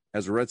what?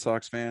 As a Red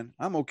Sox fan,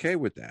 I'm okay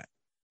with that.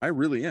 I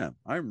really am.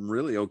 I'm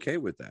really okay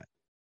with that.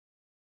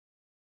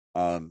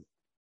 I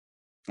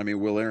mean,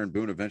 will Aaron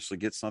Boone eventually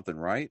get something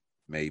right?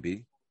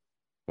 Maybe,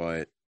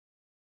 but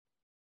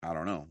I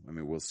don't know. I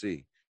mean, we'll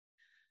see.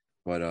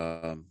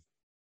 But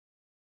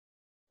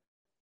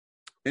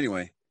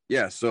anyway,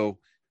 yeah. So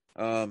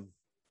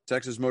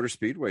Texas Motor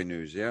Speedway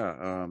news.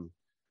 Yeah.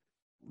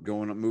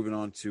 Moving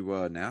on to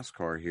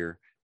NASCAR here.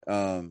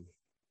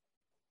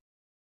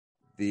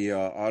 The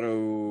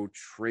Auto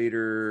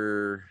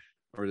Trader,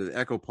 or the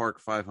Echo Park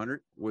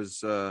 500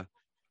 was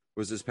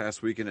this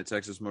past weekend at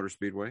Texas Motor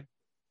Speedway,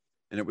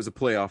 and it was a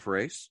playoff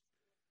race,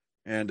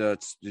 and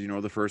it's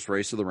the first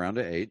race of the round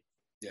of 8.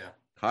 Yeah.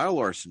 Kyle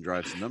Larson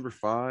drives the number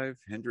 5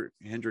 Hendrick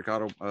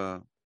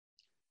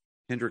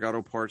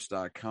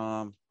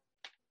Autoparts.com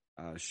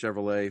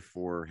Chevrolet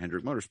for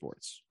Hendrick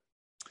Motorsports,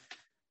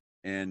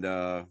 and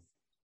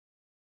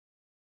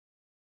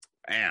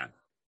man,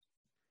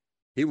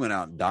 he went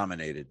out and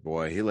dominated.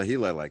 Boy, he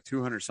led like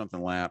 200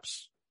 something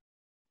laps.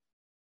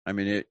 I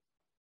mean,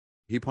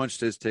 he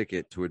punched his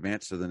ticket to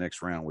advance to the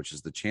next round, which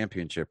is the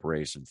championship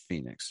race in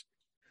Phoenix.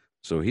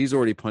 So he's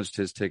already punched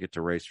his ticket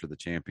to race for the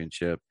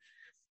championship.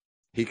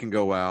 He can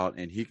go out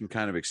and he can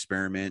kind of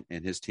experiment,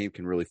 and his team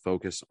can really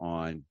focus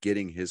on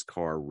getting his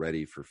car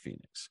ready for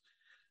Phoenix.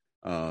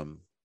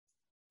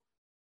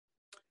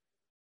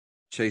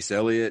 Chase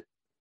Elliott,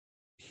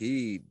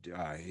 he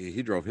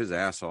drove his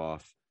ass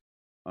off.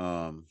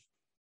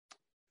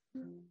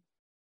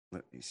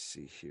 Let me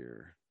see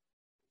here.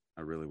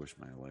 I really wish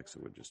my Alexa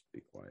would just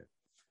be quiet.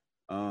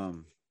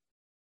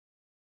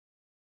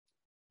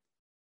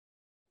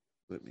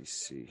 Let me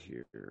see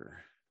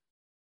here.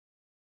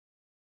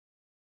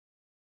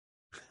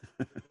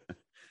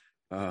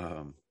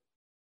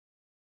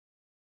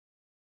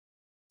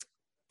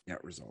 Yeah,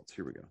 results.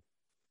 Here we go.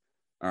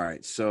 All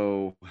right.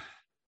 So,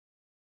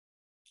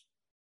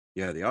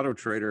 yeah, the Auto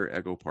Trader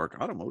Echo Park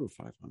Automotive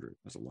 500.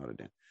 That's a lot of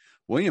damn.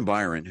 William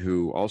Byron,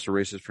 who also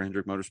races for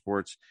Hendrick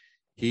Motorsports,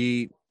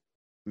 he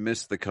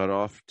missed the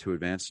cutoff to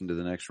advance into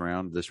the next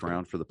round, this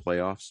round for the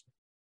playoffs,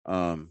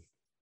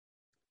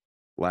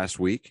 last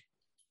week.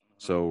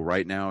 So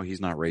right now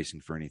he's not racing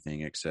for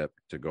anything except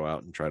to go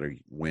out and try to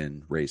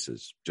win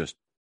races, just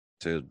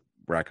to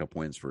rack up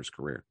wins for his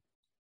career.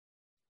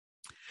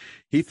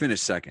 He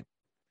finished second.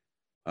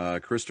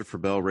 Christopher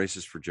Bell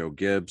races for Joe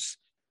Gibbs.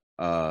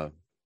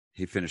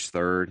 He finished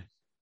third.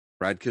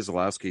 Brad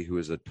Keselowski, who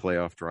is a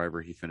playoff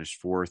driver, he finished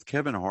fourth.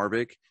 Kevin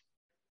Harvick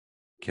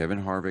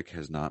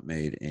has not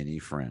made any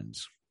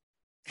friends.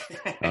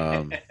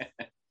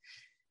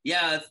 Yeah.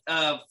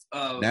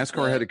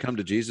 NASCAR had to come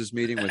to Jesus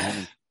meeting with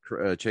him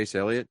and Chase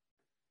Elliott.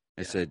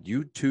 I said,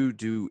 you two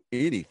do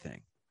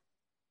anything,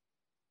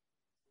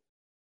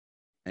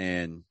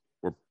 and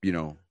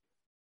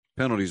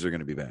penalties are going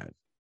to be bad.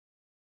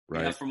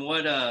 Right. Yeah, from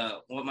what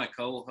my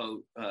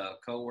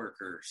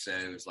coworker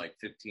said, it was like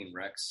 15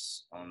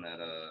 wrecks on that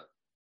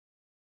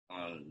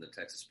on the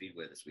Texas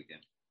Speedway this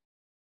weekend.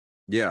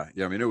 Yeah.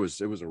 I mean, it was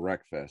a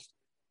wreck fest.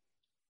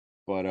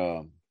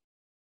 But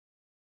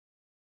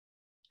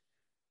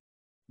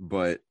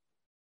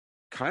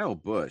Kyle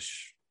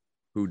Busch,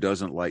 who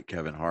doesn't like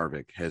Kevin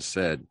Harvick, has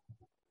said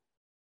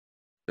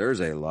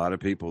there's a lot of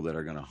people that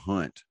are going to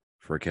hunt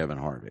for Kevin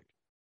Harvick.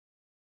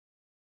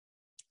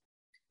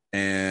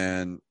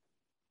 And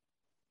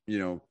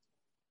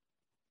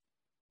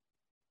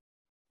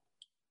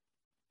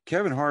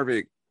Kevin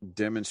Harvick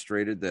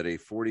demonstrated that a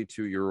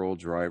 42-year-old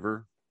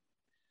driver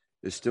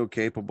is still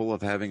capable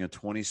of having a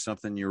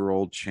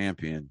 20-something-year-old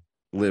champion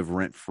live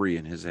rent-free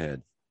in his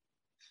head.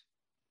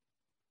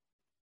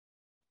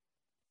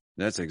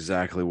 That's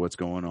exactly what's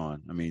going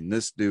on. I mean,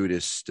 this dude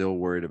is still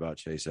worried about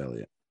Chase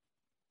Elliott.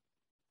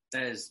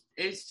 It's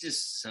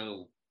just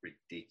so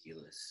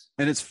ridiculous.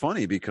 And it's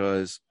funny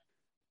because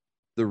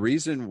the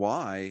reason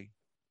why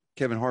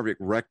Kevin Harvick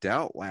wrecked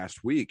out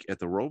last week at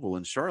the Roval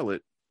in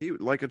Charlotte, he,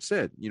 like I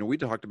said, we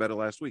talked about it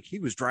last week. He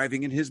was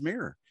driving in his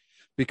mirror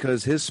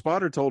because his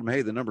spotter told him,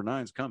 hey, the number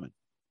 9's coming.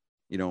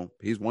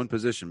 He's one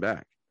position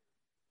back.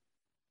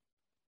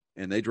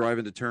 And they drive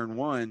into turn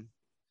 1.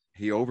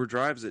 he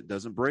overdrives it,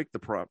 doesn't break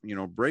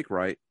the brake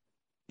right.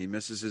 He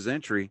misses his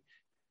entry,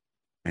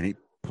 and he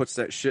puts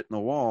that shit in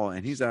the wall,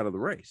 and he's out of the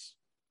race.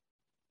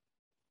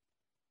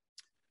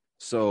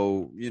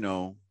 So,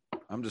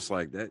 I'm just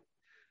like that.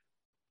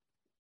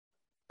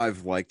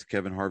 I've liked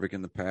Kevin Harvick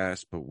in the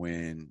past, but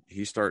when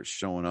he starts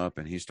showing up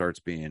and he starts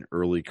being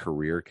early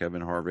career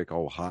Kevin Harvick,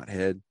 old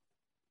hothead,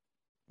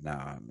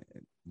 nah,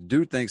 man.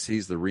 Dude thinks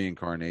he's the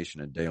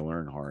reincarnation of Dale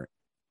Earnhardt.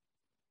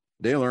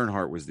 Dale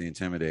Earnhardt was the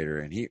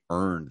intimidator, and he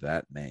earned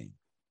that name.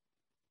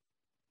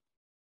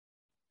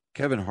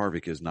 Kevin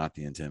Harvick is not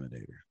the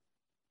intimidator,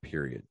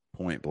 period,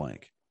 point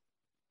blank.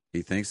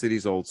 He thinks that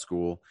he's old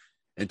school,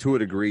 and to a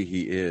degree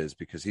he is,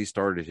 because he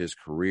started his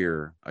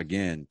career,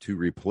 again, to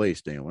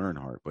replace Dale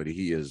Earnhardt, but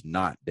he is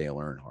not Dale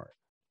Earnhardt.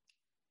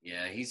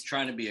 Yeah, he's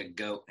trying to be a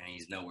GOAT, and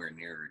he's nowhere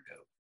near a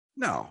GOAT.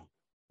 No,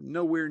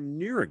 nowhere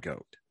near a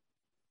GOAT.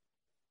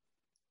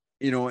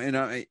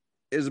 And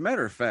as a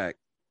matter of fact,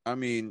 I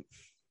mean,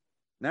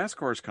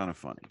 NASCAR is kind of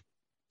funny.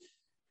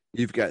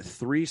 You've got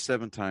 3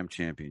 7-time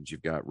champions.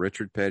 You've got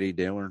Richard Petty,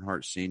 Dale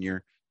Earnhardt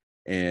Sr.,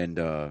 and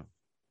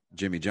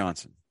Jimmy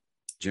Johnson.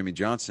 Jimmy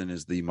Johnson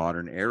is the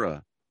modern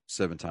era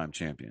 7-time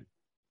champion,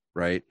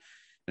 right?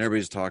 And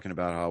everybody's talking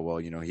about how, well,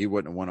 he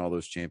wouldn't have won all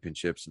those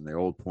championships in the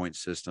old point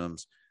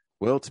systems.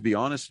 Well, to be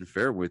honest and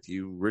fair with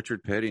you,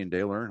 Richard Petty and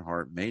Dale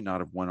Earnhardt may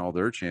not have won all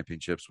their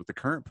championships with the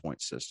current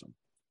point system.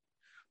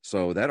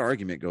 So that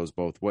argument goes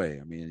both ways.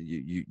 I mean,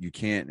 you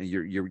can't.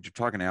 You're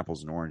talking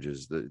apples and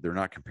oranges. They're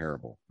not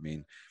comparable. I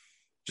mean,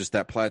 just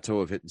that plateau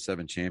of hitting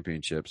 7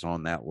 championships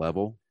on that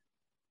level.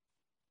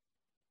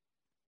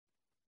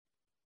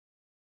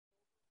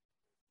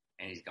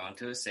 And he's gone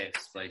to a safe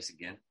place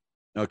again.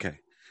 Okay.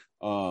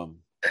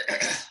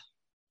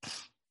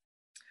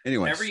 Anyway,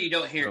 whenever you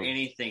don't hear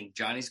anything,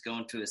 Johnny's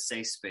going to a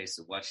safe space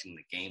of watching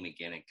the game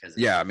again.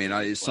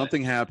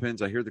 Something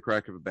happens. I hear the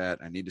crack of a bat.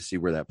 I need to see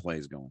where that play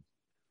is going.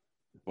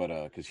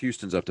 But because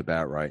Houston's up to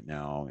bat right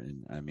now,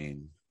 and I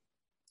mean,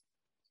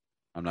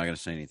 I'm not going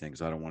to say anything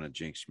because I don't want to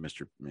jinx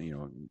Mr.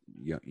 Young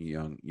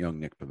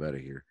Nick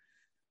Pivetta here.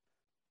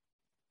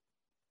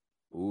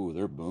 Ooh,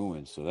 they're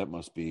booing, so that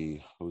must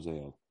be Jose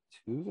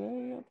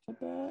Altuve up to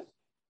bat,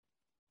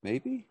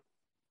 maybe.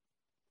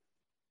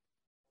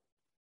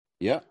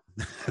 Yeah,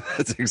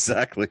 that's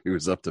exactly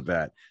who's up to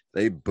bat.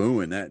 They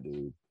booing that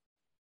dude.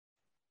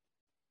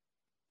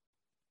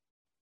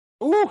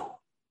 Ooh,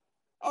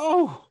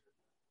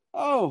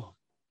 oh,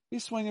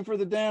 he's swinging for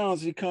the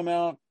downs. He come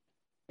out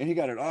and he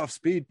got an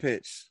off-speed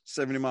pitch,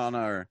 79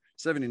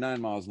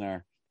 miles an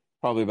hour,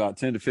 probably about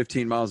 10 to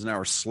 15 miles an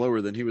hour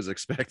slower than he was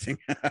expecting.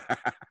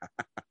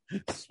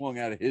 Swung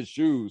out of his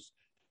shoes.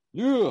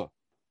 Yeah.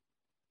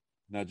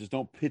 Now just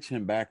don't pitch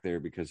him back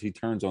there because he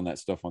turns on that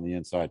stuff on the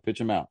inside. Pitch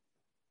him out.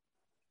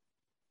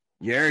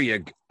 There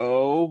you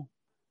go.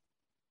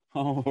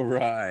 All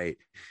right.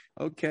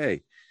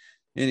 Okay.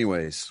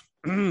 Anyways,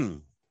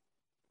 hold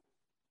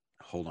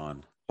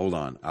on.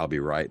 I'll be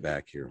right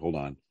back here. Hold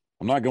on.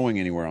 I'm not going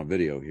anywhere on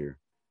video here.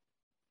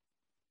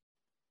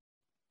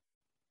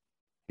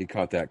 He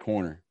caught that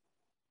corner.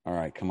 All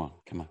right. Come on.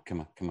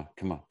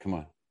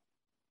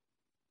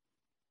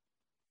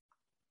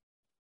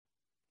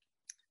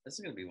 This is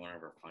going to be one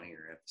of our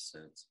funnier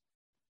episodes.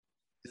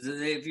 Because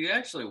if you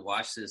actually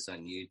watch this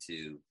on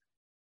YouTube,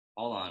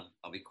 hold on.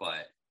 I'll be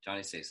quiet.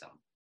 Johnny, say something.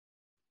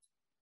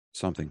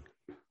 Something.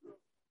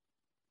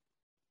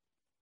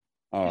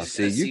 Oh,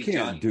 see, you can't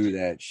Johnny do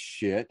that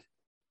shit.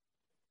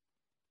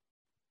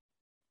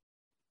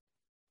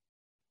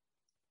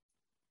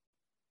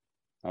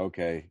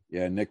 Okay.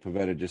 Yeah, Nick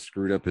Pivetta just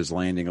screwed up his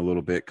landing a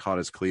little bit, caught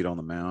his cleat on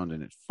the mound,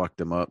 and it fucked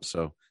him up.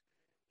 So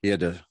he had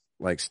to,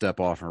 step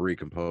off and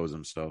recompose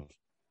himself.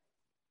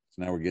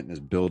 So now we're getting this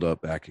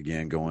build-up back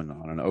again, going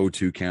on an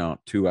 0-2 count,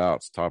 2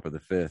 outs, top of the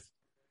 5th.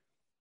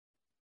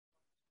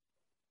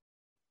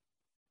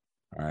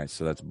 All right,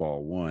 so that's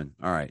ball 1.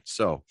 All right,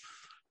 so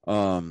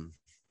Kevin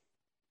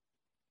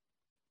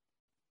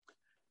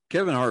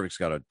Harvick's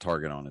got a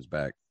target on his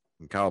back,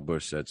 and Kyle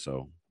Busch said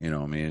so.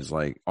 It's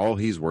like all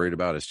he's worried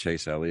about is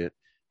Chase Elliott.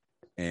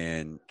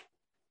 And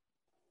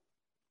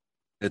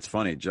it's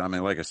funny. I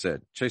mean, like I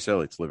said, Chase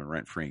Elliott's living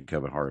rent-free in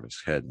Kevin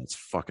Harvick's head, and it's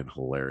fucking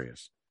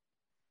hilarious.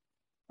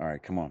 All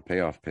right, come on,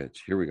 payoff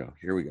pitch. Here we go.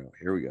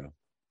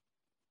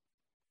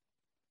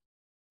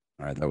 All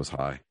right, that was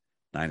high.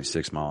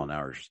 96 mile an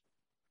hour.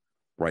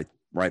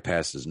 Right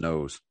past his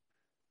nose.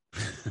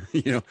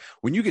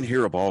 When you can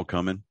hear a ball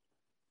coming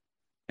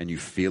and you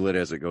feel it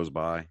as it goes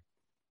by,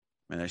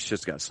 man, that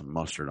shit's got some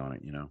mustard on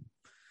it,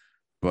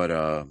 But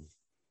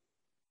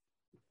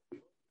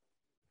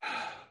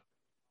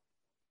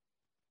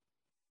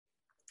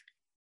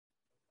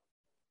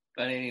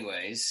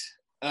anyways,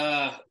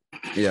 But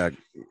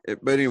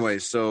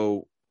anyways,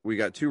 so we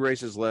got 2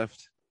 races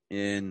left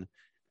in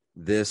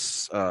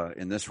this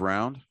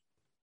round.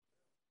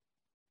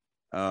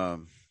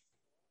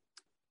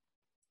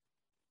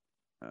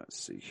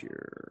 Let's see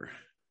here.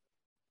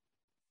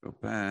 Go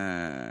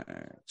back.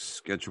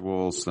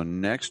 Schedule. So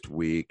next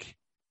week.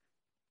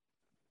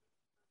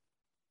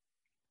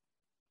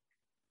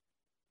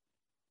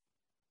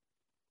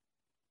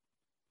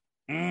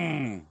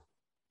 All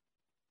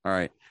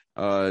right.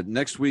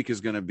 Next week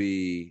is going to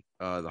be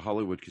the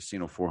Hollywood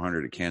Casino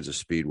 400 at Kansas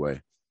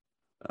Speedway.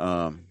 It's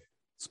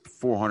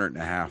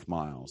 400.5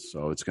 miles,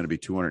 so it's going to be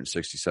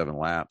 267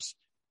 laps.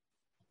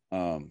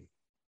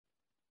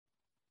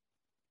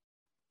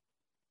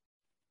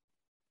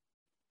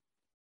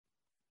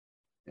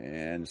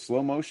 And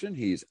slow motion,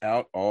 he's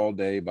out all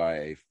day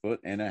by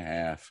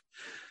 1.5 feet.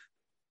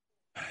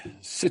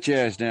 Sit your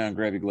ass down,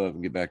 grab your glove,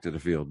 and get back to the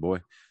field,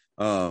 boy.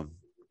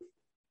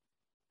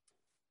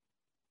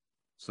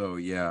 So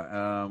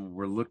yeah,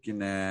 we're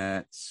looking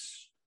at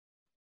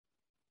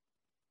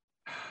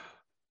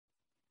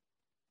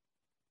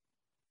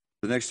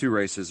the next two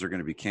races are going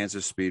to be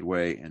Kansas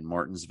Speedway and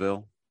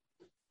Martinsville.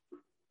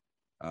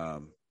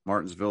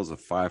 Martinsville is a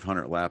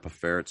 500 lap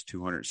affair. It's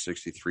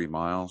 263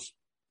 miles.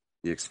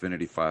 The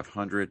Xfinity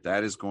 500.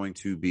 That is going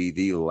to be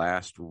the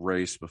last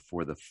race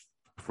before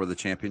the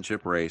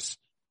championship race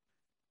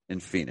in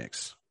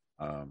Phoenix.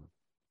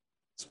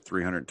 It's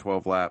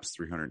 312 laps,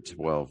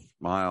 312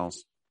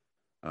 miles.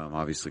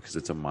 Obviously, because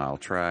it's a mile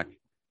track.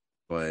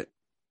 But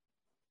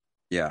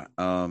yeah,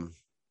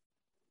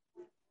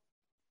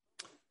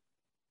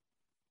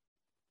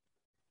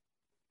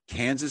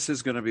 Kansas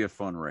is going to be a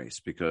fun race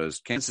because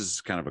Kansas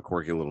is kind of a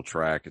quirky little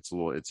track. It's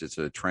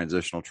a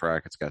transitional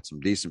track. It's got some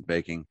decent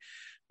baking,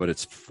 but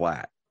it's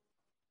flat.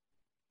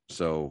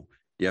 So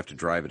you have to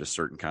drive it a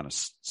certain kind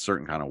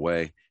of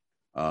way.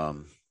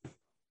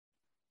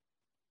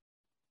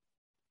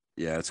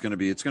 Yeah, it's going to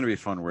be a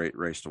fun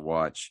race to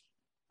watch.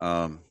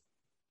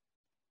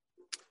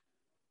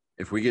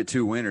 If we get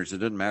two winners, it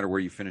doesn't matter where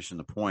you finish in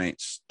the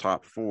points.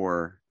 Top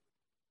four.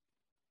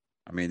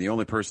 I mean, the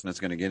only person that's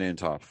going to get in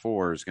top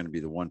four is going to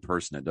be the one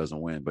person that doesn't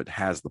win, but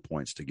has the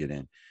points to get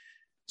in.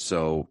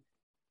 So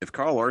if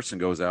Kyle Larson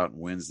goes out and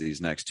wins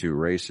these next two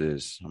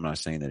races, I'm not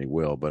saying that he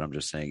will, but I'm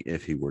just saying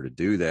if he were to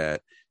do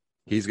that,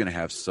 he's going to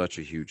have such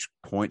a huge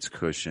points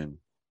cushion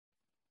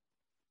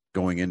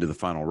going into the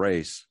final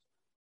race.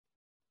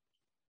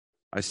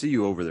 I see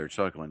you over there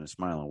chuckling and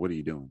smiling. What are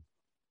you doing?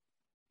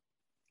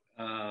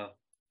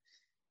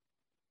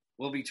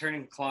 We'll be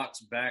turning clocks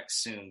back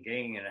soon,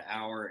 gaining an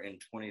hour in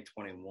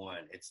 2021.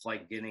 It's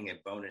like getting a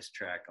bonus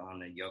track on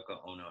the Yoko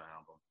Ono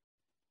album.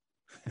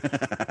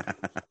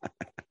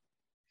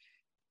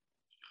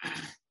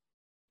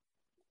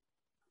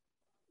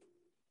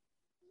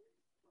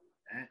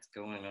 That's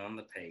going on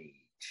the page.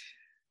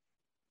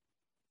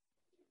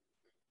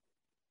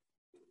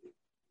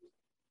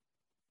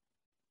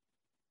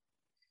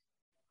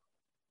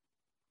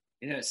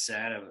 You know, it's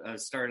sad. I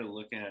started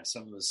looking at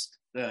some of this.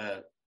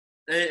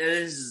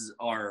 This is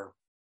our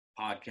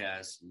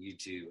podcast,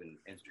 YouTube, and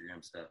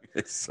Instagram stuff.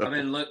 So, I've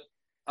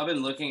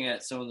been looking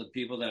at some of the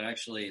people that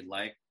actually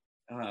like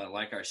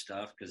our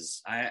stuff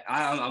because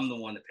I'm the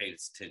one that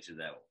pays attention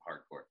to that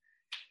hardcore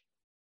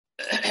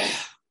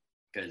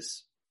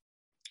because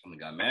I'm the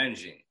guy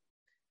managing it.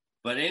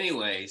 But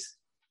anyways,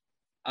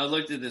 I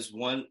looked at this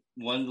one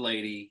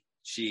lady.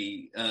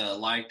 She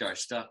liked our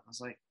stuff. I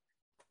was like,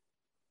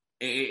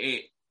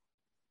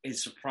 it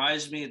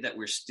surprised me that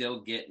we're still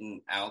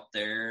getting out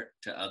there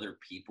to other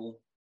people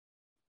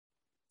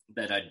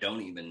that I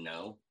don't even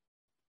know.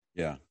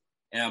 Yeah.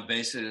 And I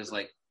basically was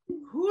like,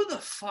 who the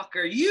fuck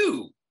are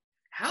you?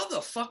 How the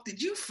fuck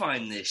did you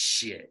find this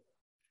shit?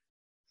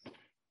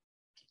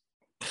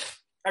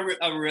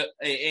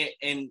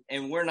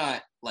 And we're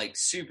not like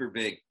super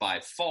big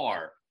by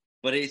far,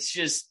 but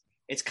it's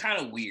kind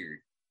of weird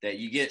that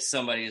you get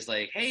somebody who's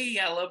like, hey,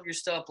 I love your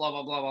stuff, blah,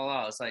 blah, blah, blah,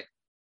 blah. It's like,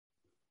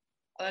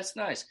 oh, that's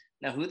nice.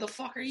 Now, who the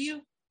fuck are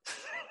you?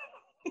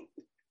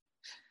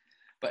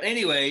 But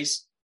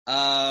anyways,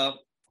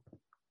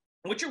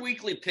 what's your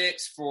weekly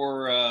picks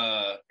for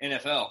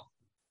NFL?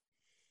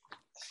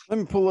 Let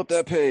me pull up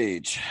that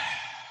page.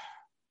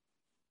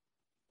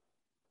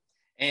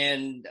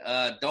 And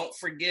don't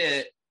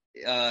forget,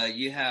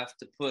 you have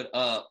to put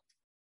up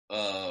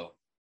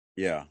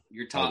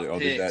your top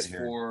picks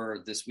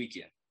for this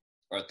weekend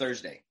or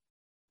Thursday.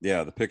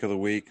 Yeah, the pick of the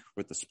week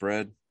with the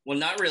spread. Well,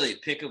 not really a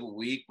pick of a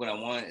week. What I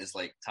want is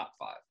like top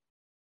 5.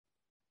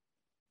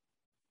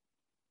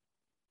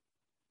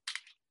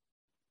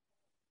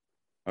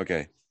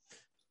 Okay.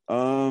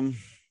 All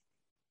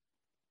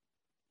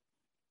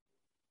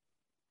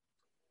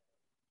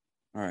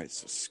right,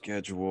 so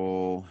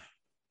schedule.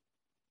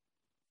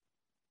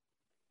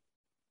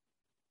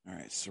 All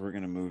right, so we're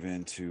going to move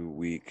into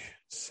week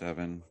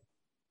 7.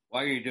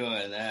 While you're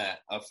doing that,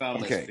 I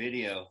found this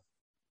video.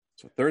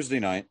 So Thursday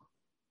night,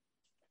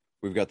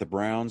 we've got the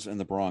Browns and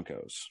the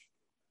Broncos.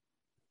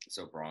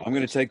 So Broncos. I'm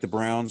going to take the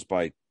Browns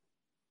by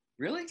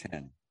 10.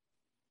 I'm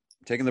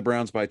taking the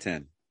Browns by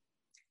 10.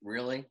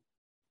 Really?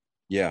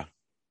 Yeah.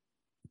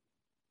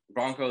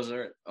 Broncos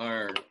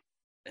are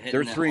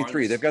they're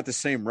 3-3. They've got the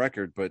same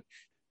record, but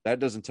that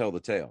doesn't tell the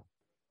tale.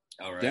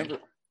 All right. Denver.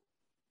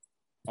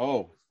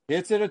 Oh,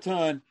 hits it a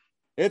ton.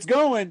 It's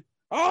going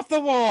off the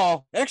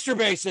wall. Extra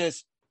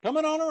bases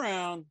coming on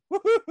around.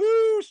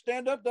 Woo-hoo-hoo.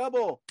 Stand up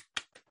double.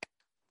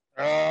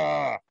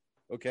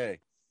 Okay.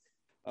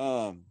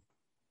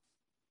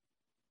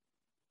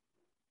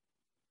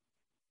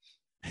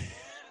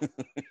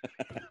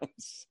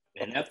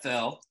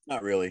 NFL.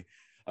 Not really.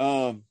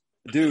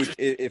 Dude,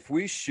 if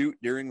we shoot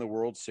during the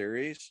World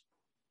Series,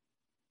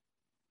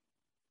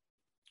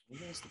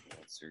 What is the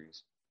World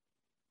Series?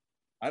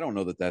 I don't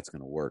know that that's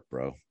going to work,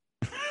 bro.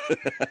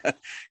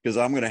 Because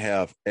I'm going to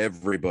have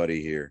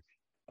everybody here.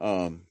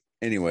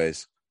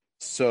 Anyways,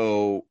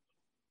 so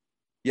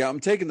yeah, I'm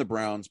taking the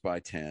Browns by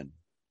 10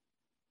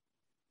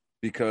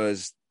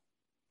 because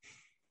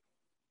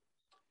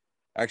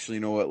actually,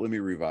 you know what? Let me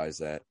revise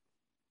that.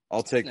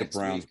 I'll take the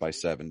Browns by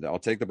 7. I'll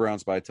take the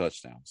Browns by a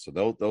touchdown.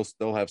 So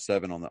they'll have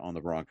 7 on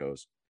the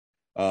Broncos.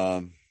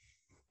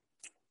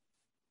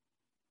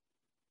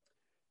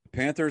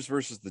 Panthers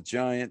versus the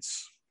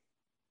Giants.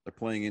 They're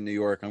playing in New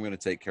York. I'm going to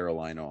take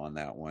Carolina on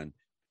that one.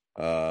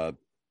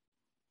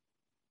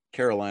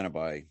 Carolina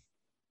by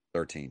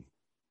 13.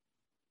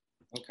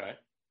 Okay.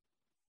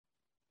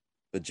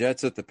 The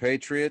Jets at the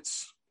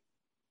Patriots.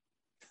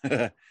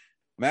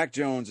 Mac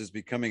Jones is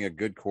becoming a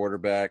good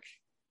quarterback.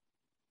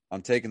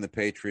 I'm taking the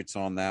Patriots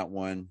on that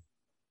one.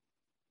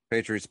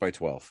 Patriots by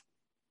 12.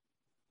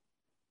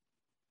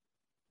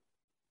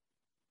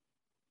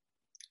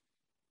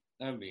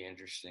 That would be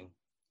interesting.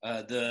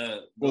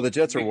 The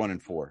Jets are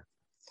 1-4.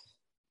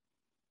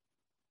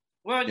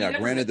 Well, yeah,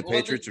 granted the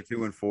Patriots are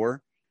 2-4.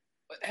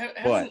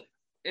 But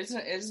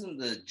isn't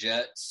the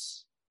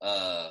Jets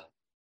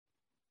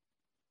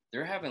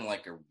they're having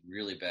like a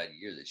really bad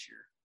year this year.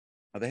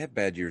 Oh, they have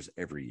bad years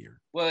every year.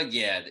 Well,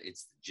 yeah,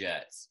 it's the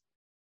Jets.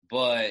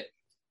 But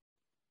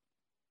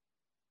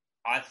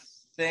I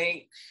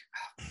think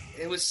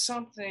it was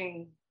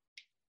something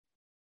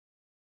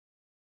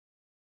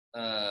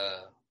I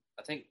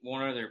think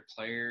one of their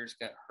players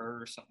got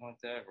hurt or something like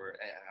that. Or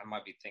I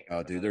might be thinking.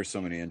 Oh, dude, there's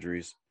so many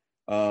injuries.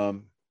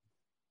 So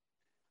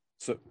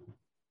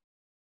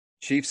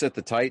Chiefs at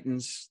the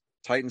Titans.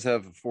 Titans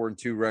have a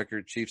 4-2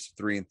 record. Chiefs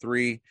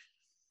 3-3.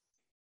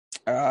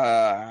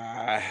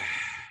 Man,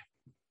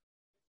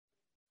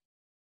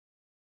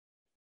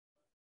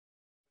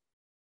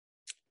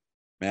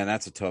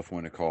 that's a tough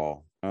one to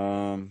call.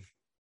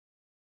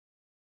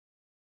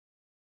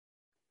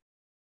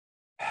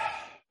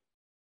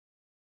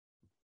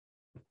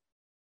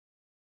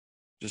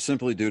 Just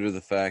simply due to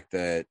the fact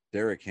that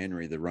Derrick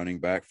Henry, the running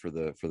back for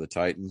the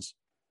Titans,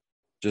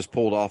 just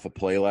pulled off a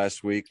play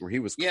last week where he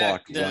was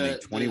clocked running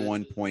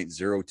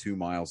 21.02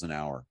 miles an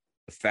hour,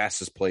 the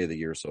fastest play of the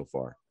year so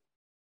far.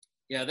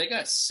 Yeah, they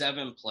got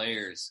 7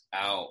 players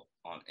out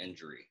on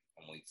injury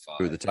on week 5.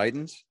 Who, the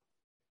Titans?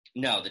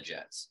 No, the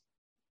Jets.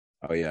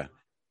 Oh yeah.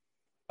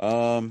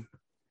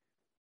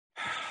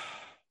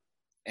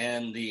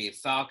 And the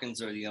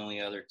Falcons are the only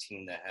other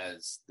team that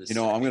has this. You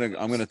know, I'm gonna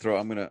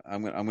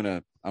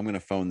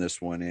phone this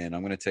one in.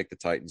 I'm gonna take the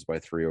Titans by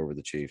 3 over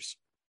the Chiefs.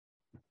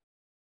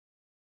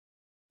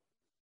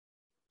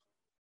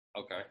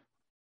 Okay.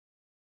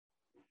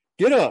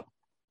 Get up.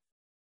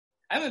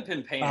 I haven't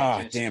been paying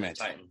attention to the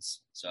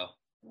Titans, so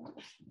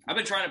I've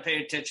been trying to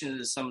pay attention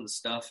to some of the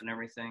stuff and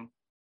everything.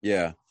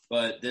 Yeah.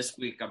 But this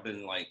week I've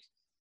been like,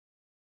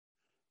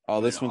 oh,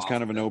 this one's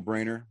kind of a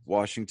no-brainer.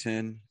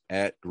 Washington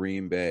at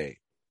Green Bay.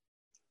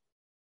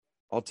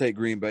 I'll take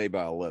Green Bay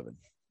by 11.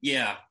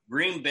 Yeah,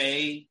 Green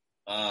Bay,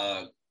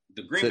 the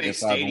Green Bay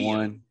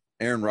Stadium.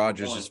 Aaron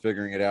Rodgers is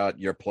figuring it out.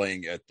 You're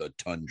playing at the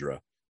Tundra.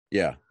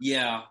 Yeah.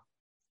 Yeah.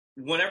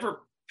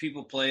 Whenever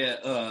people play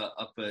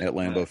up at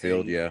Lambeau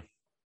Field, yeah.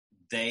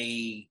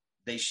 They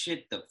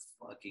shit the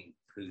fucking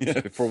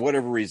poop. For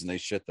whatever reason, they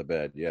shit the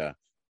bed, yeah.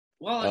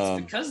 Well,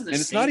 it's because of the and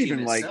it's not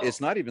even itself.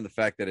 It's not even the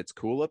fact that it's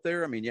cool up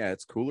there. I mean, yeah,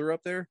 it's cooler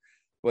up there,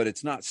 but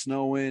it's not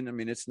snowing. I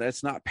mean,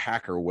 that's not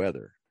Packer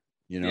weather,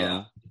 you know.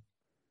 Yeah.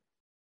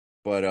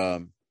 But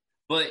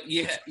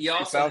yeah, you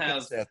also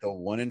Falcons have at the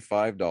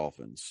 1-5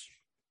 Dolphins.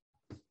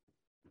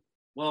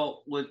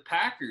 Well, with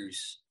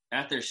Packers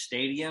at their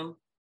stadium,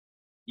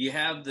 you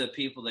have the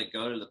people that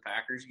go to the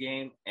Packers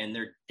game and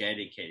they're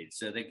dedicated,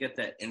 so they get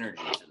that energy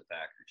to the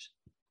Packers.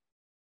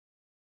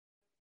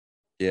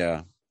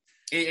 Yeah.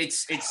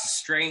 It's a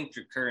strange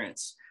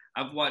occurrence.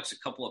 I've watched a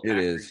couple of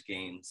Packers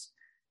games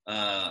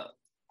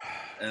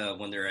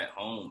when they're at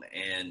home,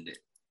 and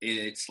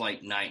it's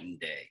like night and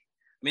day.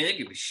 I mean, they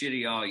could be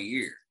shitty all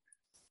year,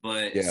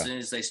 but as soon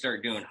as they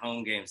start doing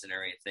home games and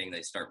everything,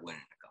 they start winning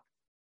a couple.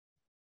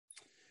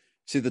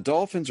 See, the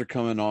Dolphins are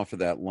coming off of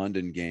that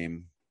London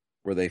game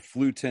where they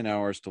flew 10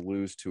 hours to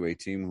lose to a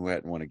team who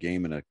hadn't won a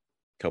game in a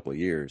couple of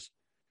years.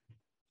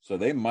 So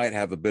they might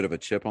have a bit of a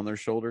chip on their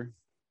shoulder.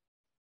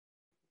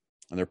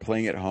 And they're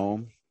playing at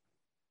home.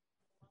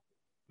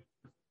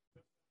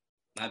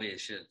 Might be a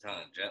shit ton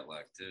of jet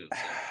lag, too. So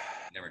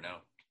you never know.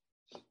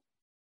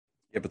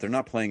 Yeah, but they're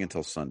not playing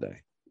until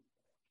Sunday.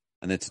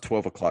 And it's a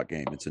 12 o'clock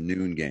game. It's a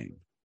noon game,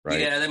 right?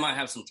 Yeah, they might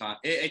have some time.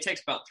 It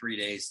takes about 3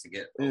 days to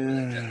get over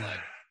that jet lag.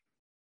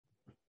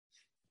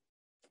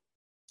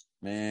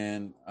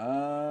 Man,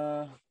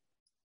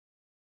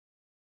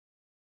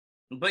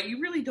 but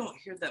you really don't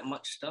hear that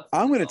much stuff.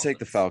 I'm going to take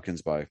the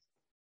Falcons by.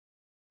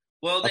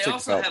 Well, they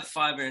also have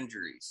 5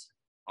 injuries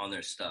on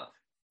their stuff.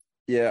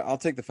 Yeah, I'll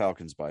take the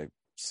Falcons by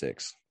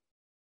 6.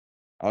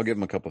 I'll give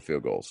them a couple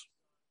field goals.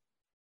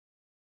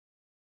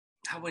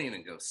 I wouldn't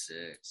even go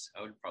 6.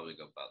 I would probably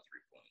go about 3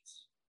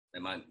 points. They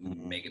might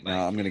make it by.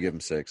 No, I'm going to give him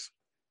 6.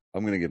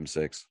 I'm going to give him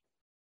 6,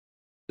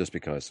 just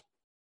because.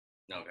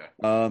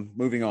 Okay.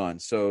 Moving on.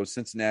 So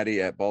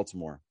Cincinnati at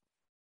Baltimore.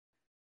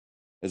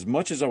 As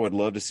much as I would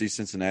love to see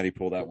Cincinnati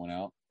pull that one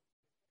out,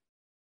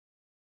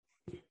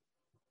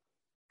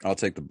 I'll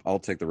take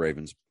the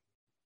Ravens.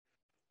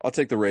 I'll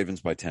take the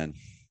Ravens by 10.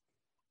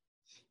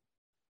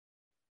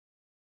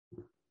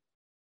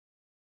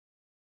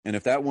 And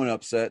if that one's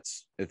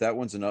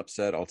an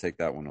upset, I'll take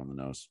that one on the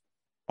nose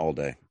all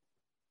day.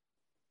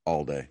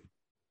 All day.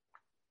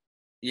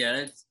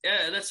 Yeah,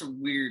 that's a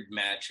weird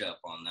matchup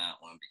on that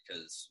one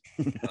because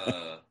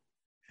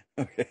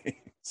okay.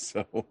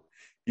 So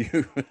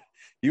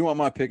you want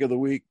my pick of the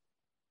week?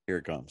 Here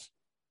it comes.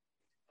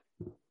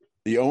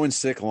 The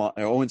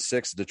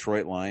 0-6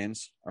 Detroit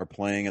Lions are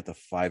playing at the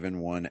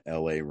 5-1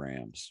 LA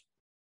Rams.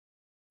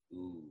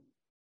 Ooh.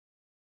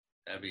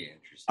 That'd be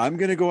interesting. I'm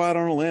going to go out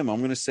on a limb. I'm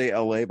going to say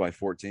LA by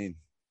 14.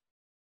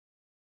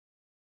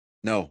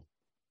 No,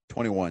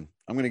 21.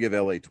 I'm going to give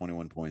LA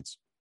 21 points.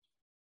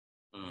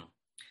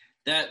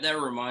 That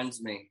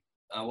reminds me.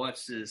 I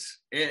watched this.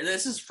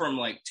 This is from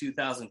like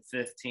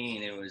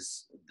 2015. It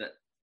was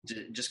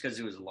just because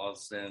it was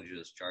Los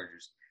Angeles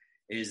Chargers.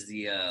 Is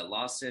the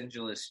Los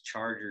Angeles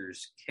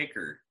Chargers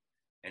kicker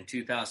in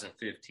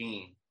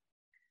 2015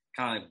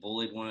 kind of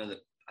bullied one of the?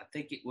 I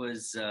think it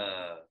was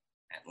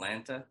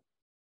Atlanta.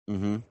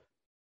 Mm-hmm.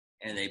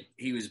 And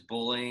he was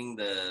bullying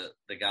the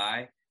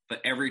guy,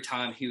 but every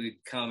time he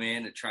would come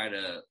in to try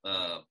to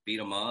beat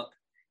him up,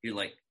 he'd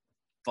like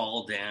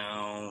fall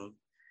down.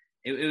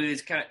 It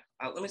was kind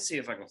of. Let me see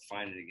if I can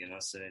find it again. I'll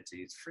send it to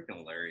you. It's freaking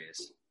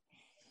hilarious.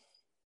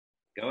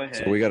 Go ahead.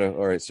 So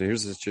all right. So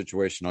here's the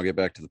situation. I'll get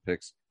back to the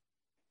picks.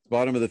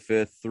 Bottom of the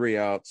 5th,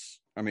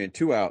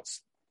 2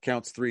 outs.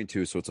 Counts 3 and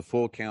 2, so it's a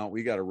full count.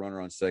 We got a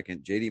runner on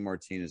second. JD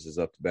Martinez is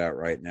up to bat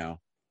right now.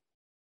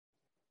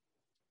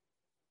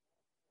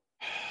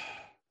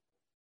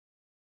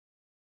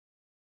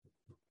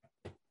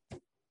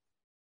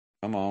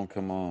 Come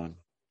on.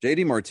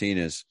 JD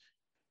Martinez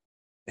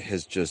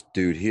has just,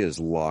 dude, he is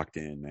locked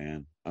in,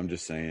 man. I'm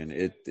just saying,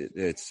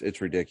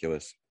 it's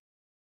ridiculous.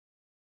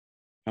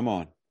 Come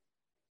on.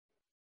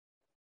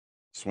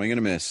 Swing and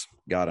a miss.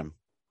 Got him.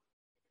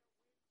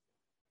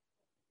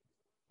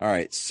 All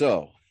right,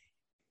 so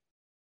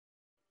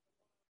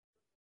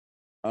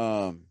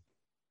the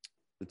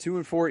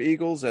 2-4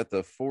 Eagles at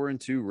the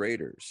 4-2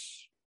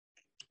 Raiders.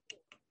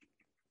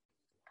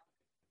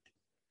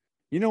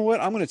 You know what?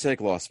 I'm going to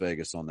take Las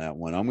Vegas on that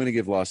one. I'm going to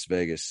give Las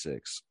Vegas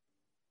 6.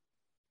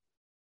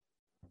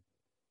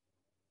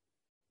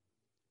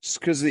 Just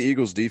because the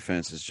Eagles'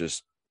 defense is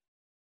just,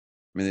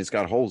 it's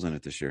got holes in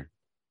it this year.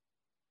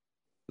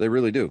 They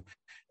really do.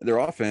 Their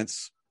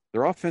offense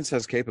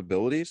has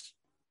capabilities,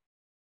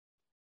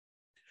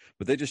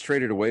 but they just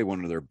traded away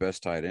one of their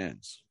best tight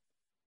ends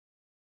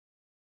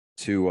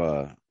to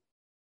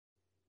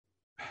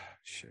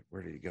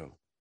where did he go?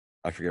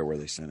 I forget where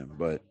they sent him,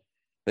 but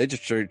they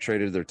just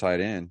traded their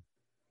tight end.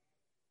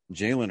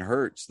 Jalen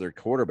Hurts, their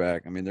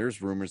quarterback.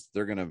 There's rumors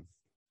they're gonna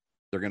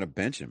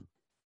bench him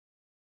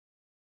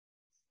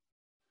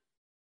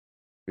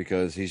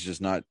because he's just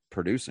not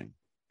producing.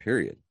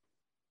 Period.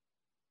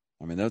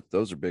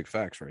 Those are big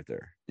facts right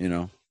there.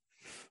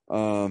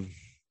 The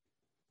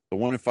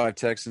 1-5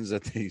 Texans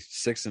at the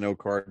 6-0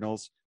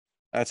 Cardinals.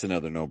 That's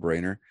another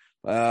no-brainer.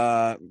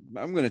 I'm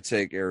going to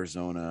take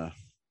Arizona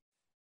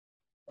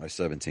by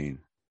 17.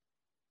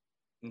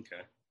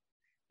 Okay.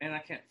 And I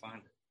can't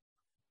find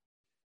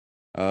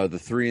it. The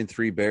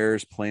 3-3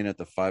 Bears playing at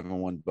the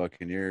 5-1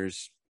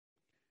 Buccaneers.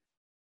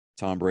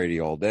 Tom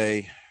Brady all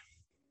day.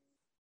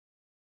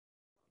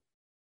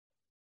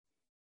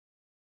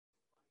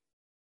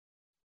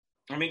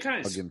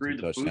 Kind of screwed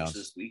the Boots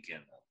this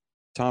weekend, though.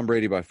 Tom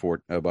Brady by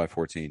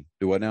 14.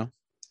 Do what now?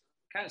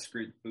 Kind of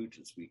screwed the Boots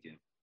this weekend.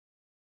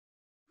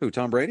 Who,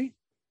 Tom Brady?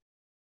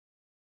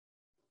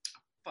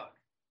 Fuck.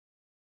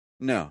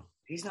 No.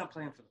 He's not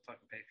playing for the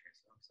fucking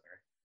Patriots. I'm sorry.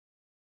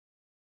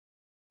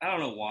 I don't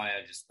know why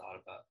I just thought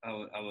about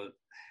I would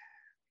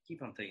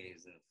keep on thinking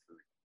he's in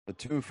the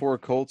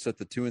 2-4 Colts at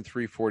the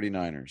 2-3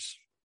 49ers.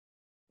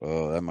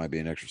 Oh, that might be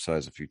an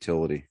exercise of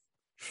futility.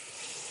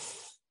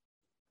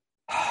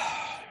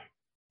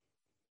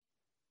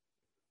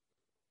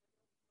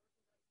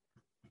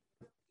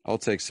 I'll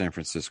take San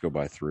Francisco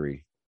by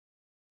 3.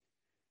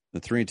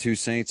 The 3-2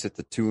 Saints at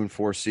the 2-4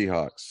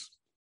 Seahawks.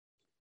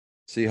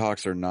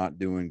 Seahawks are not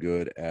doing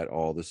good at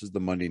all. This is the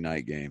Monday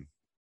night game.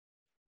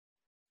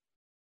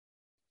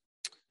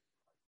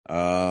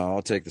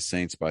 I'll take the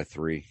Saints by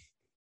 3.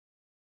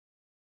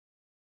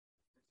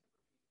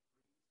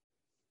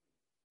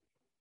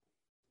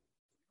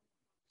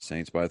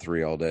 Saints by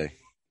 3 all day.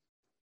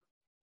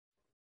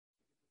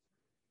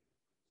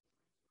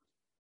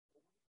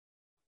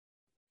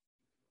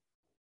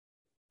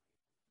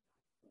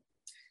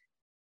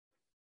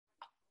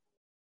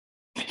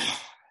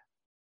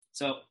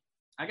 So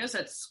I guess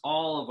that's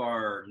all of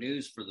our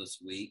news for this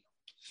week.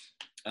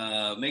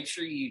 Make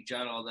sure you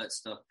jot all that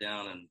stuff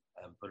down and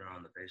put it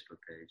on the Facebook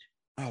page.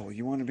 Oh,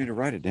 you wanted me to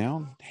write it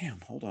down?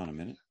 Damn, hold on a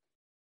minute.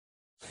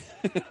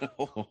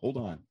 Hold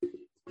on.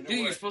 Dude,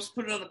 you're supposed to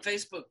put it on the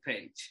Facebook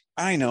page.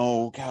 I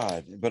know,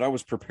 God, but I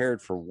was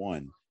prepared for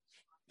one.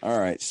 All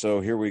right,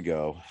 so here we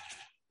go.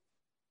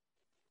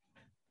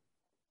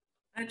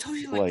 I told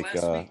you like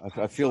last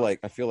week.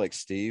 I feel like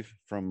Steve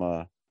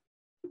from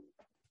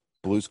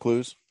Blue's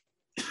Clues.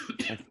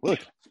 Look,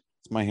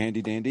 it's my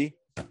handy dandy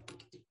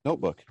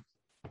notebook.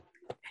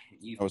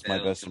 That was my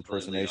best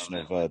impersonation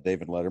of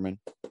David Letterman.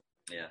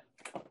 Yeah.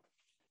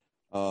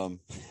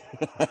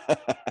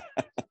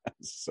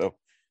 So,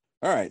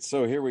 all right.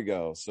 So here we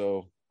go.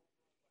 So,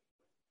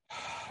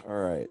 all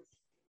right.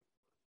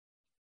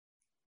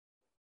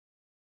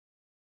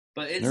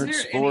 But is Nerd there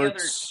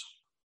Sports,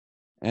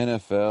 any other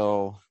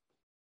NFL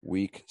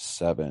Week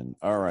 7?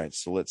 All right.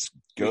 So let's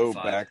go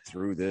back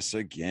through this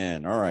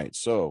again. All right.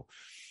 So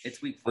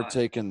it's Week 5. We're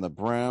taking the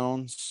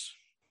Browns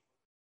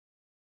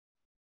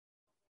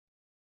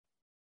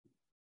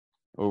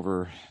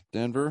over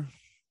Denver.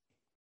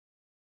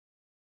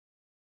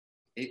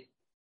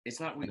 It's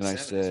not Week 7. And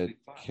I said it's Week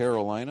 5.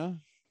 Carolina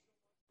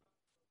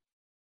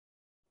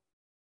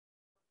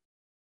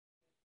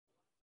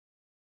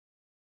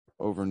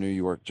over New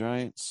York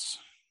Giants.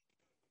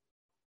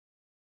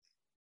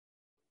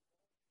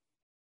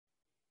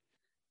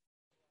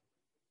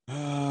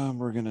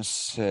 We're going to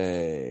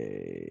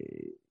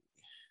say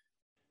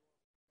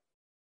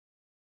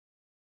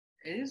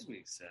it is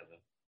Week 7.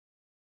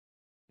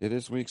 It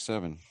is Week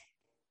 7.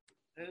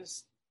 It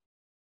is.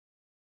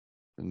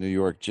 The New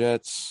York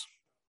Jets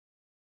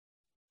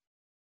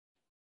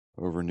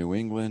over New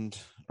England.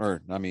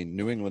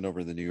 New England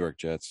over the New York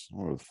Jets.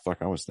 What the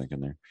fuck I was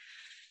thinking there.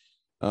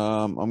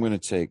 I'm going to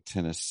take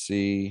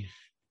Tennessee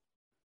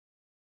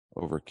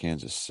over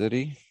Kansas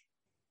City.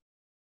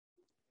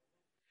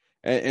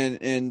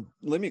 And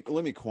let me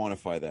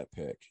quantify that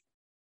pick.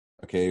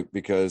 Okay,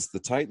 because the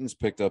Titans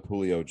picked up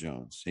Julio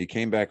Jones. He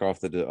came back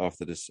off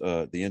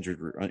the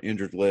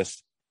injured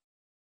list.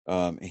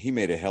 He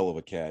made a hell of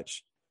a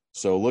catch.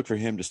 So look for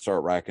him to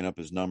start racking up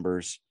his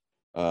numbers.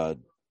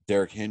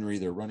 Derrick Henry,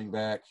 their running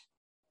back.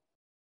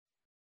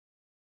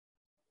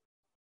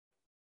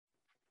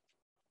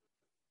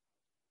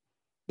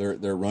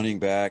 Their running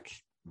back,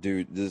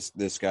 dude,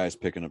 this guy's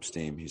picking up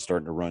steam. He's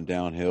starting to run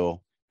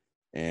downhill,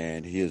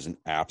 and he is an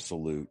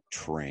absolute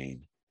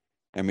train.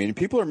 I mean,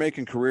 people are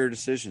making career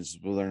decisions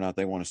whether or not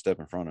they want to step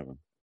in front of him.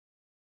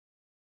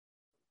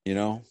 You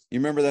know, you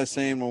remember that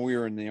saying when we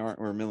were in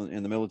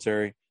the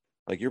military,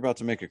 like, you're about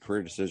to make a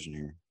career decision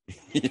here.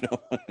 You know,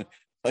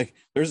 like,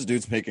 there's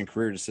dudes making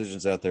career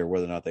decisions out there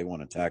whether or not they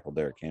want to tackle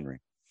Derrick Henry.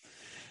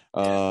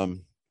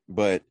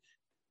 But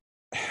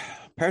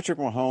Patrick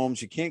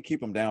Mahomes, you can't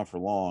keep him down for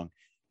long.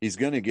 He's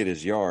going to get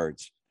his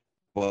yards,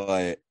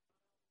 but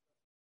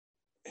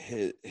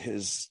they're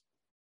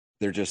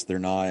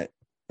not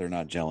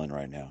gelling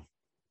right now.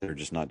 They're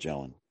just not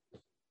gelling.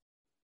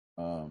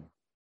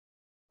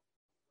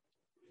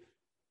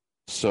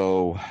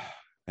 So,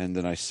 and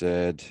then I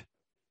said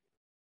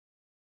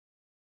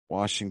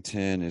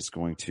Washington is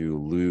going to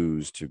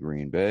lose to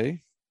Green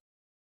Bay.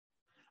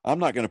 I'm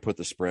not going to put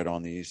the spread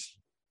on these.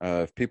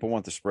 If people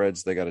want the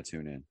spreads, they got to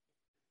tune in.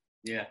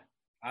 Yeah,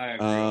 I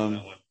agree on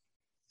that one.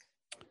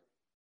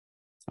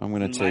 I'm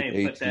going to take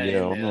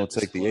ATL. I'm going to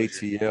take the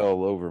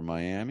ATL over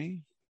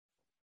Miami.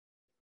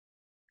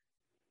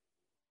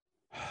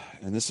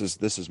 And this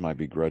is my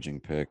begrudging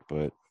pick,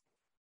 but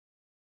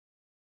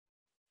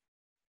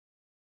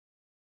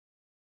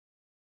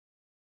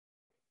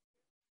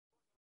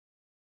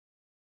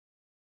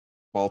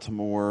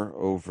Baltimore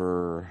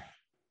over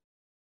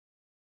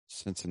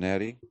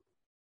Cincinnati.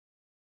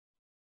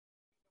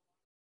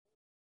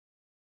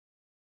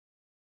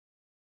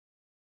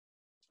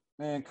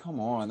 Man, come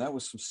on. That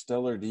was some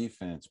stellar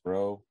defense,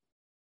 bro.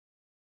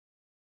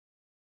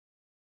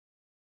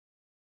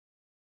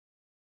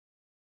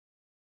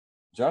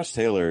 Josh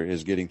Taylor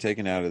is getting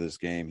taken out of this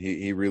game.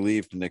 He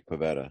relieved Nick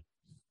Pavetta.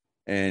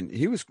 And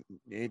he was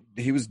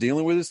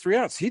dealing with his 3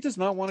 outs. He does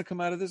not want to come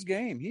out of this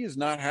game. He is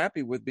not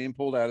happy with being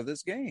pulled out of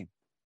this game.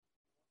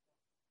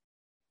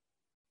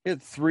 He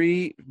had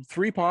three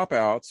pop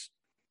outs,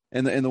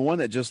 and the one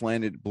that just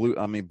landed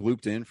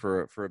blooped in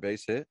for a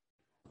base hit.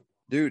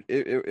 Dude,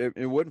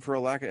 it wasn't for a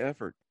lack of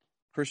effort.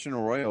 Christian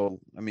Arroyo,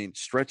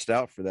 stretched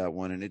out for that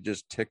one, and it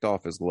just ticked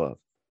off his glove.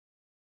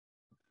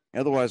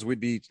 Otherwise, we'd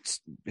be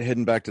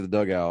heading back to the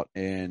dugout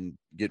and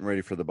getting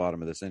ready for the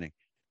bottom of this inning.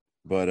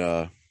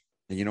 But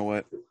you know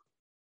what?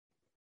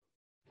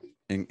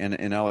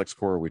 In Alex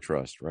Cora, we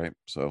trust, right?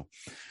 So,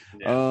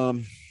 yeah.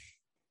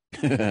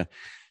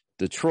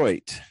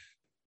 Detroit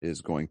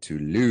is going to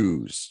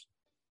lose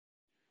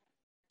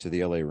to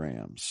the LA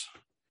Rams.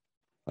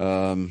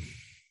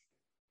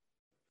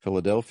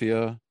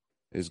 Philadelphia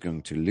is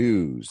going to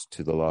lose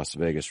to the Las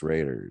Vegas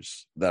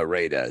Raiders. The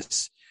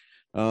Raiders.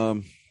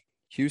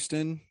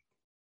 Houston,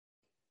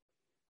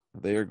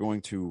 they are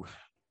going to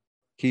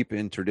keep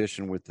in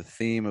tradition with the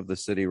theme of the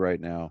city right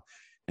now,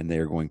 and they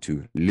are going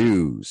to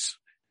lose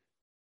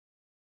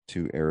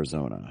to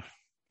Arizona.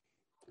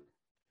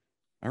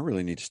 I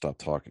really need to stop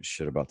talking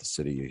shit about the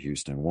city of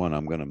Houston. One,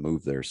 I'm going to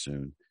move there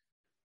soon.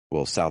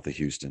 Well, south of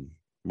Houston,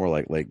 more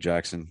like Lake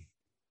Jackson.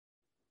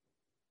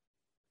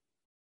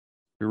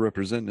 You're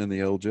representing in the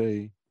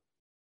LJ.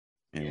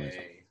 Anyways,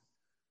 Yay.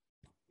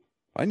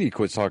 I need to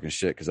quit talking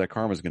shit because that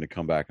karma's going to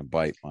come back and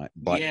bite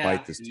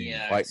this team,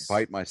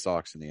 bite my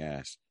socks in the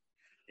ass.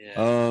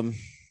 Yeah.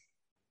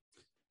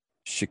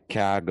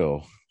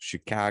 Chicago's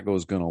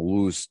going to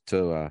lose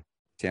to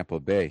Tampa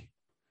Bay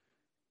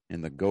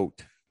in the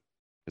GOAT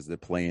because they're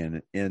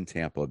playing in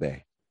Tampa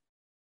Bay.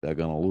 They're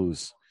going to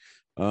lose.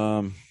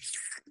 I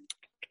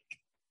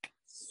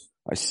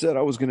said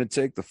I was going to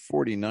take the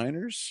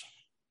 49ers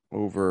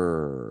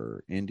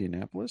over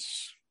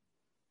Indianapolis.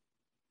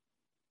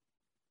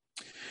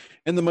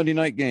 In the Monday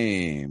night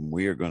game,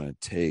 we are going to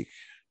take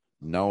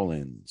New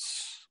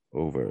Orleans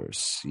over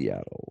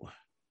Seattle.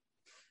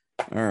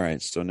 All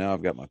right, so now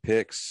I've got my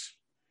picks.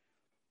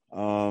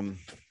 I'll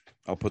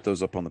put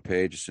those up on the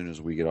page as soon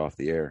as we get off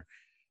the air.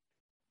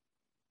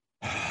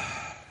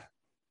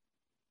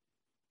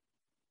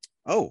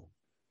 Oh,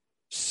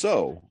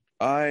 so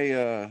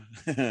I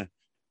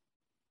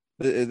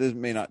this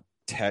may not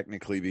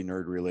technically be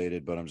nerd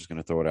related, but I'm just going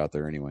to throw it out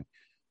there anyway.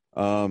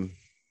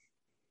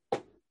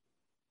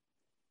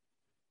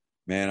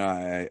 Man,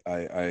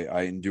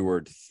 I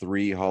endured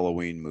 3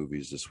 Halloween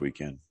movies this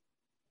weekend.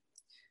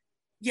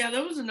 Yeah,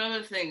 that was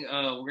another thing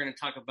we're going to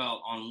talk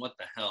about on What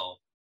the Hell,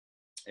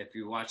 if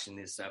you're watching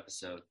this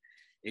episode,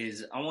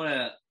 is I want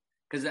to,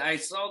 because I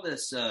saw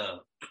this, I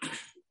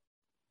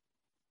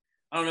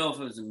don't know if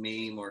it was a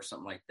meme or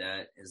something like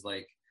that, is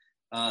like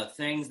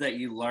things that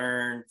you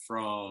learn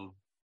from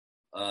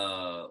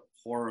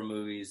horror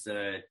movies that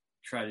I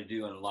try to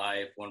do in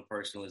life. One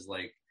person was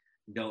like,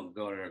 don't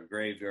go to a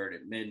graveyard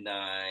at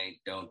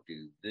midnight, don't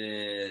do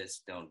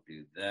this, don't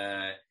do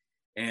that.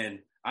 And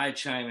I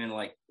chime in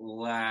like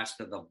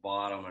last at the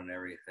bottom and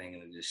everything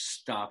and just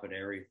stop at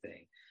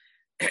everything.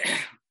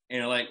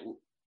 And like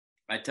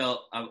I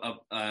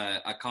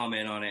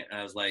comment on it and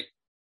I was like,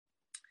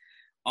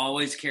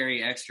 always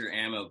carry extra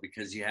ammo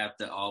because you have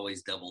to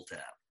always double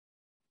tap.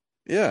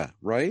 Yeah,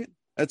 right?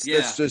 That's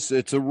just,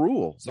 it's a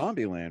rule.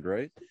 Zombieland,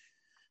 right?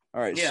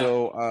 All right, yeah.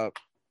 So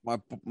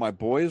my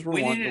boys were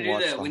wanting to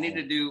watch that. We need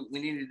to do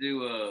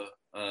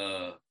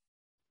a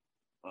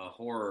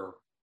horror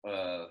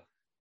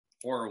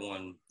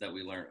one that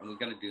we learned, and we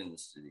got to do in the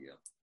studio.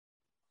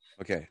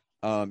 Okay.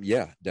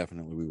 Yeah,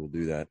 definitely we will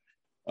do that.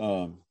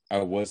 I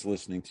was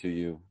listening to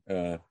you.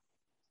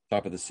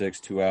 Top of the 6,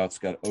 2 outs,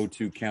 got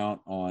 0-2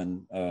 count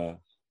on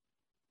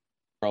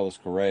Carlos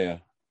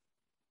Correa,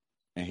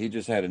 and he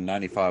just had a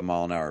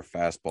 95-mile-an-hour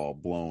fastball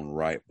blown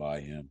right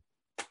by him.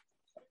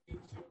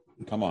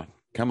 Come on.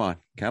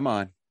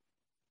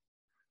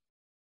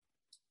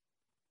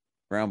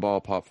 Ground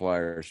ball, pop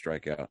flyer,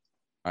 strikeout.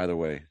 Either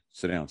way,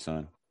 sit down,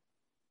 son.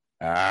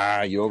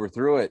 You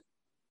overthrew it.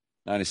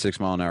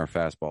 96-mile-an-hour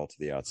fastball to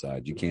the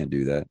outside. You can't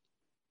do that.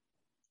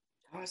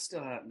 I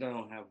still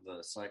don't have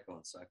the psycho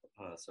and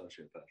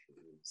sociopath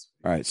reviews.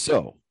 All right,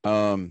 so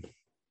let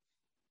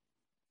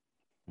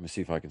me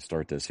see if I can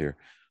start this here.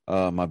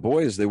 My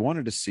boys, they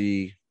wanted to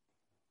see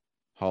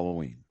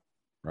Halloween,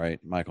 right?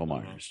 Michael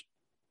Myers.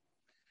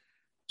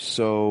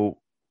 So,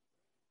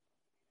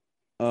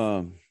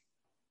 come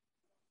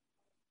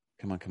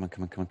on.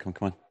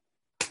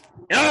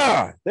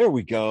 There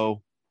we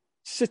go.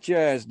 Sit your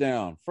ass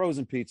down.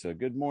 Frozen pizza.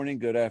 Good morning,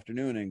 good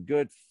afternoon, and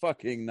good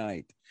fucking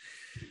night.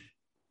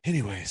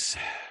 Anyways,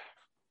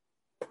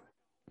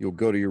 you'll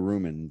go to your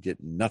room and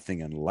get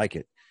nothing and like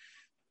it.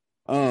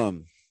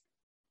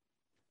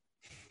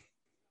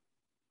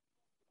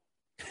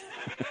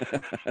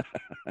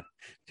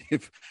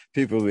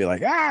 People will be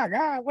like,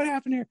 God, what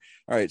happened here?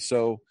 All right,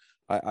 so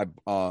I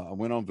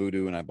went on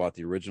Vudu and I bought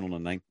the original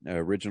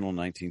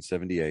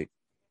 1978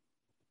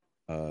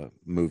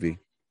 movie,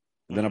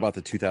 and then I bought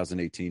the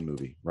 2018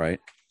 movie,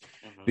 right?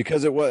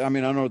 Because it was, I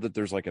mean, I know that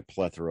there's like a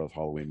plethora of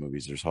Halloween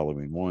movies. There's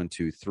Halloween 1,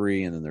 2,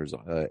 3, and then there's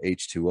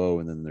H2O,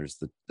 and then there's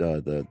the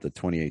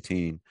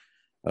 2018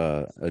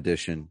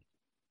 edition,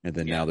 and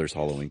then now there's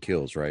Halloween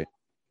Kills, right?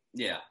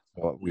 Yeah.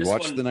 Well, we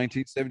watched the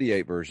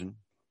 1978 version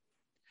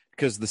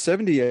because the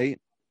 78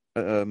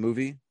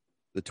 movie,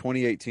 the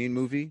 2018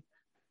 movie,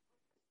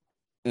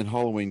 and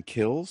Halloween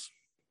Kills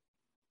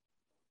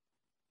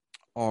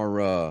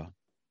are.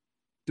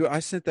 Dude, I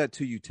sent that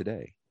to you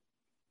today.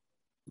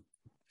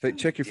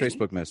 Check your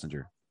Facebook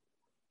Messenger.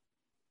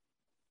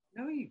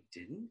 No, you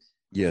didn't.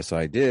 Yes,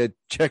 I did.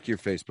 Check your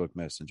Facebook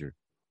Messenger.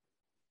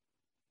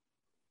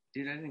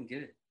 Dude, I didn't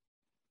get it.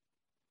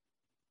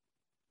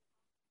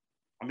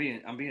 I'm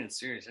being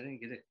serious. I didn't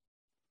get it.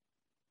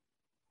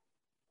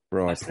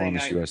 Bro, I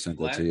promise you I sent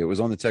that to you. It was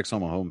on the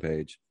Texoma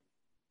homepage.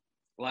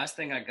 Last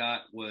thing I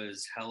got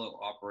was Hello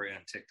Operator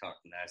on TikTok,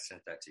 and I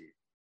sent that to you.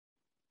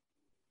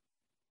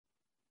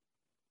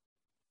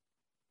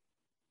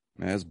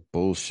 Man, that's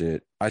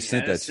bullshit. I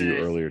sent that to you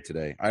earlier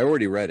today. I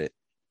already read it.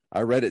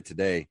 I read it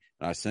today,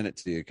 and I sent it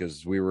to you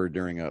because we were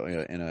during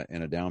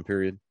in a down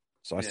period.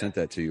 So I sent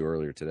that to you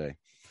earlier today.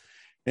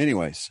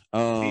 Anyways,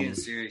 Being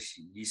serious,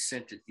 you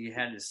sent it. You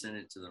had to send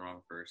it to the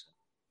wrong person.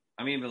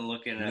 I'm even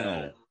looking no,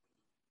 at.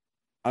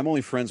 I'm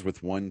only friends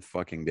with one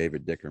fucking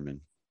David Dickerman.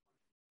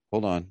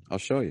 Hold on, I'll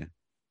show you.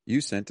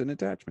 You sent an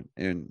attachment,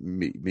 and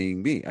me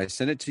being me, I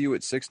sent it to you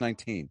at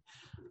 6:19.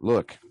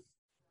 Look, What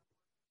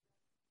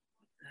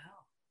the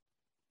hell?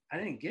 I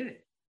didn't get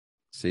it.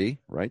 see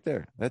right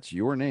there. That's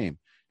your name.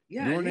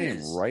 Yeah, Your it name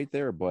is. right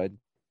there, bud.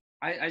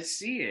 I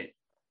see it.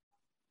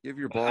 Give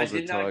your But I balls a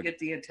did not tug. get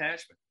the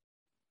attachment.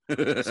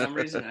 For some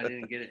reason, I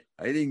didn't get it.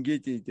 I didn't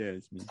get the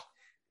attachment.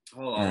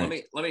 Hold All on,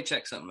 right. let me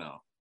check something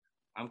out.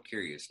 I'm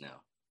curious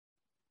now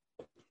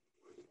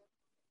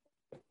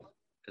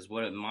because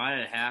what it might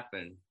have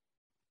happened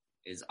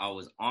is I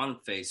was on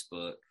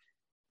Facebook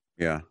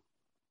Yeah.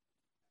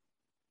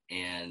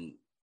 and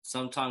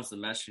sometimes the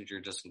messenger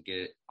doesn't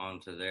get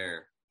onto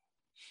there.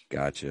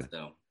 Gotcha. So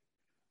All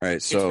right.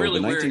 it's So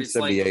really the weird. It's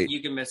like 1978.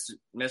 you can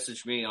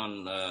message me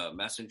on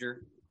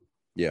Messenger,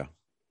 Yeah.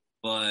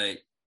 but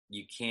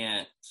you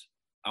can't.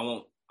 I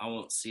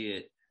won't see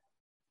it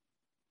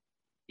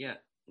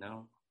yet.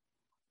 No.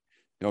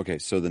 Okay.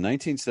 So the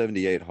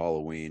 1978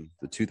 Halloween,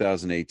 the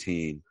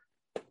 2018,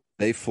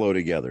 they flow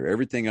together.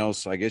 Everything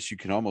else, I guess you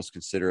can almost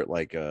consider it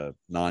like a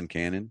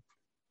non-canon,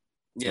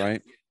 Yeah.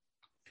 right? You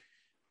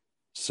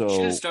should have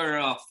So started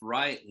off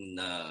right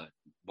and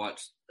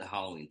watched the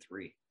Halloween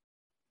 3.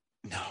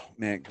 no,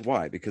 man,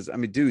 why? Because I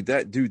mean,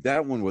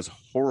 that one was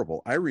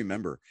horrible. I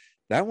remember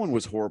that one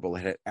was horrible.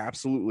 It had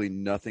absolutely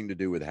nothing to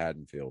do with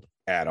Haddonfield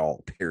at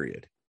all.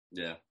 Period.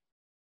 Yeah.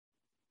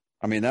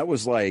 I mean, that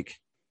was like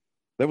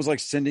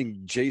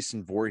sending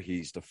Jason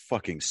Voorhees to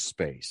fucking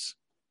space.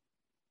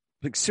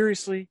 Like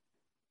seriously,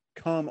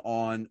 come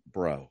on,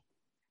 bro.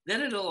 They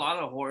did a lot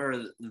of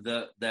horror,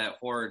 that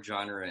horror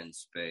genre in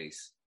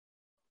space.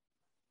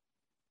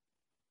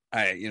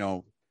 I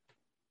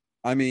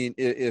mean,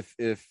 if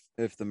the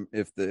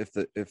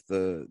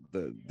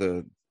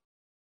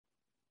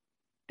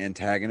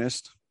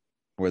antagonist,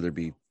 whether it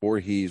be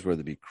Voorhees,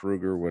 whether it be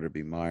Kruger, whether it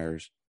be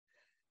Myers,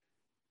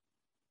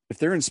 if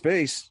they're in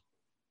space,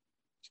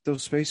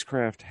 those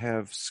spacecraft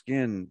have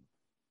skin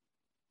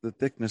the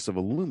thickness of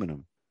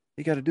aluminum.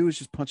 You got to do is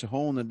just punch a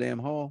hole in the damn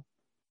hull,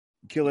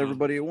 kill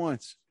everybody at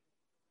once.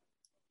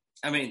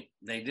 I mean,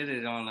 they did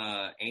it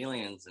on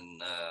Aliens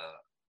and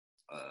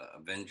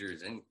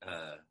Avengers. And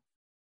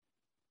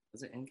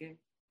was it Endgame?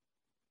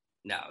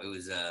 No, it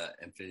was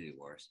Infinity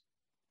Wars.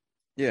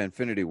 Yeah,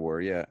 Infinity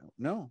War. Yeah,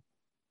 no,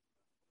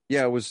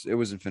 yeah, it was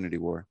Infinity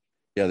War.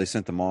 Yeah, they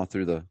sent them all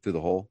through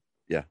the hole.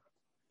 Yeah.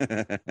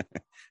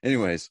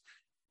 Anyways,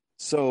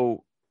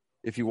 so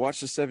if you watch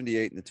the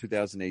 78 and the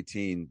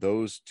 2018,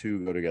 those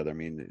two go together. I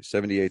mean,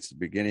 78's the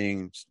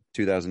beginning,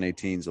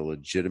 2018 is a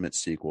legitimate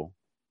sequel.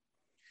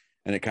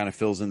 And it kind of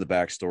fills in the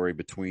backstory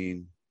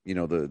between,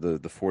 the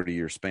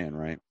 40-year span,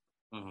 right?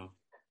 Mm-hmm.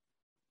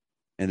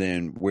 And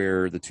then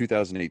where the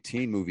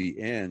 2018 movie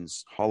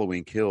ends,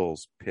 Halloween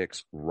Kills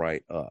picks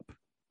right up.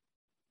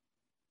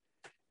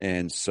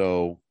 And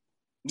so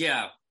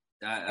yeah,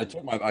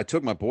 I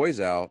took my boys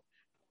out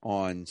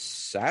on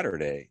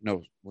Saturday.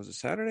 No, was it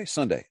Saturday?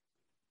 Sunday.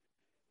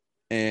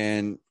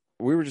 And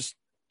we were just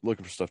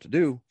looking for stuff to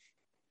do.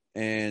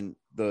 And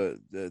the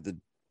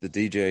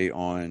DJ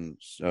on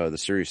the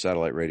Sirius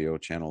satellite radio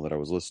channel that I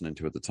was listening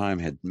to at the time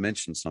had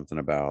mentioned something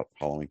about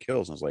Halloween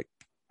Kills. And I was like,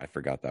 I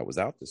forgot that was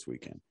out this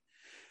weekend.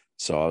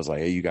 So I was like,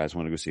 hey, you guys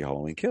want to go see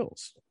Halloween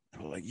Kills?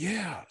 And we're like,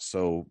 yeah.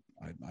 So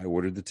I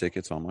ordered the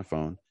tickets on my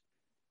phone.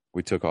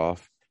 We took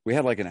off. We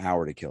had like an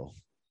hour to kill.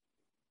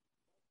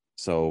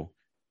 So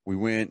we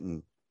went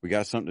and we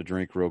got something to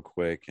drink real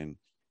quick. And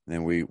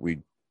then we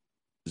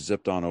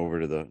zipped on over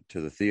to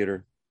the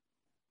theater.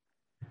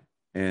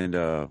 And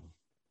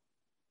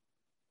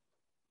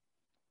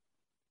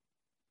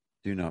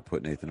do not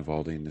put Nathan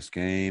Evaldi in this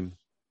game.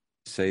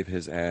 Save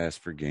his ass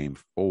for game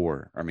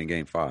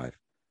 5.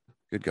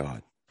 Good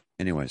God.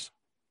 Anyways,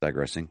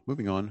 digressing.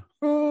 Moving on.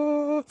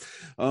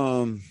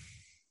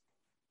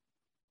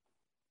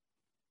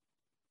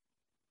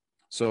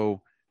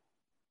 So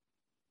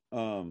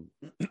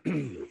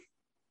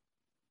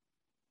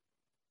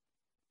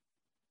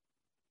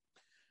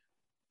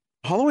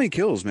Halloween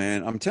Kills,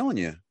 man. I'm telling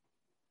you,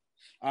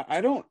 I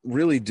don't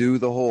really do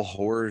the whole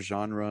horror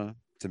genre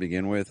to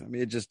begin with. I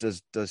mean, it just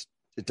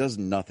does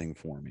nothing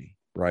for me,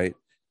 right?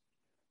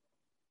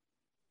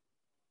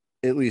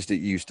 At least it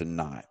used to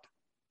not.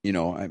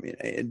 I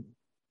mean,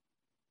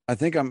 I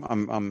think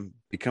I'm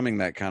becoming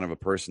that kind of a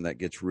person that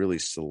gets really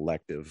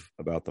selective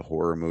about the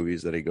horror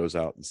movies that he goes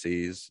out and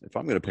sees. If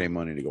I'm going to pay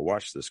money to go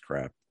watch this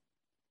crap,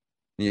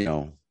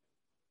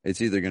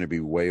 it's either going to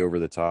be way over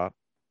the top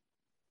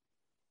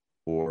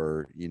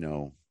or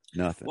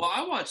nothing. Well,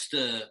 I watched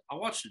a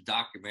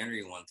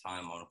documentary one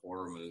time on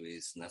horror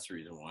movies, and that's the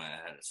reason why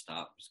I had to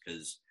stop,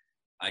 because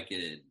I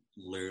could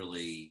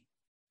literally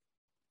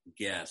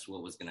guess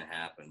what was going to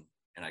happen,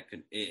 and I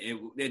could. It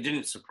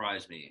didn't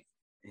surprise me.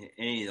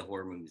 Any of the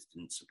horror movies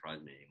didn't surprise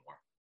me anymore.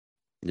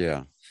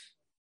 Yeah,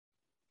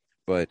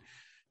 but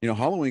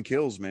Halloween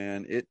Kills,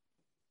 man.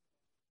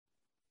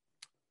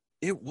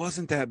 It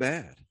wasn't that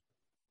bad.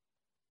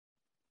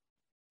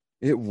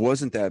 It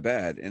wasn't that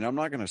bad, and I'm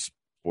not going to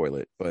spoil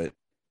it, but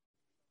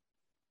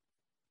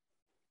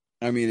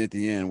I mean, at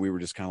the end, we were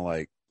just kind of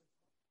like,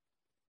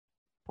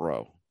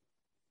 bro.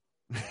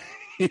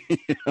 You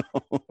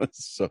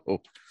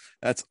so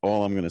that's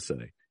all I'm going to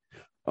say.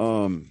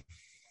 Um,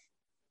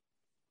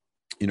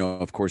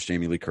 of course,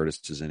 Jamie Lee Curtis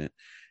is in it,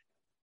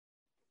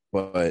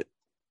 but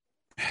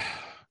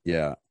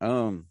yeah, I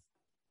know.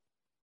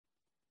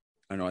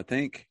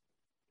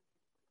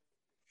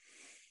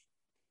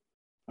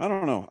 I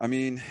don't know. I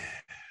mean,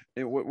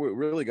 what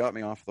really got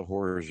me off the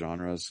horror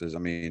genres is, I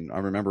mean, I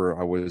remember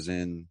I was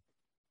I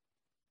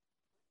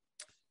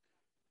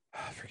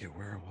forget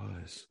where it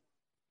was.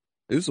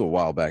 It was a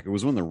while back. It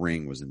was when The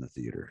Ring was in the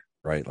theater,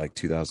 right? Like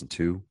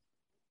 2002.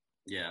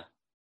 Yeah.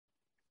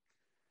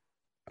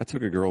 I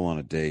took a girl on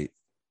a date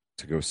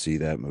to go see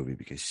that movie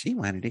because she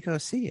wanted to go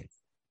see it.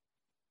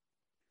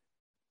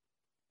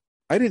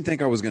 I didn't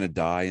think I was going to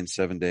die in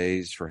 7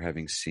 days for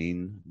having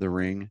seen The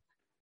Ring.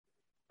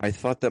 I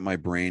thought that my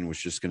brain was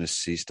just going to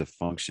cease to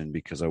function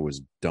because I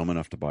was dumb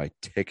enough to buy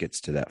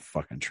tickets to that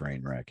fucking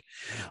train wreck.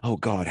 Oh,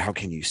 God, how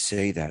can you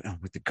say that? Oh,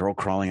 with the girl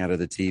crawling out of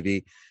the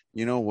TV.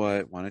 You know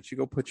what? Why don't you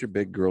go put your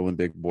big girl and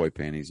big boy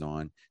panties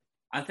on?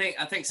 I think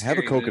have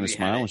a Coke and a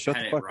smile and shut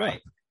the fuck up.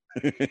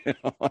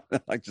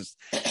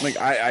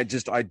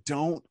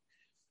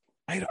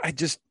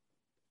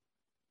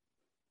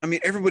 I mean,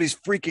 everybody's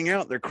freaking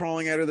out. They're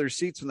crawling out of their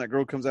seats when that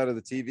girl comes out of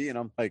the TV. And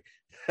I'm like,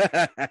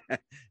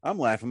 I'm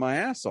laughing my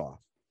ass off.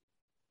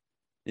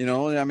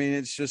 I mean,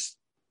 it's just,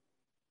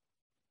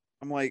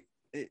 I'm like,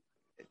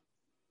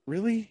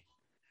 really?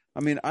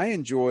 I mean, I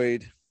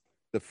enjoyed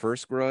the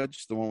first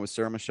Grudge, the one with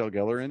Sarah Michelle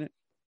Gellar in it.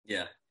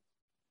 Yeah.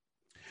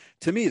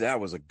 To me, that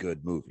was a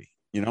good movie.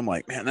 I'm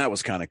like, man, that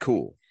was kind of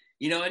cool.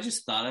 I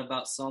just thought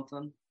about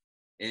something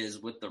is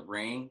with The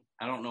Ring.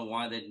 I don't know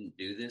why they didn't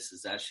do this.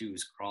 Is that she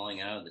was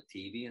crawling out of the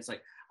TV. It's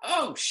like,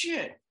 oh,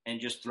 shit. And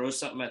just throw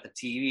something at the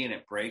TV and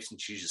it breaks and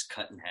she's just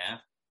cut in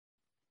half.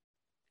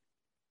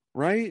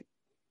 Right?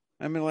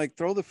 I mean, like,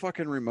 throw the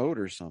fucking remote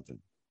or something.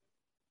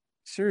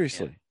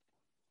 Seriously. Yeah.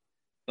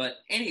 But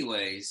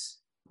anyways.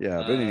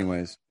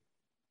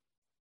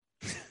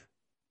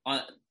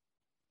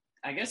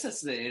 I guess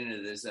that's the end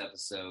of this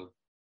episode.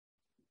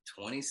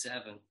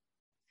 27.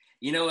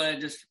 You know what? I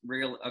just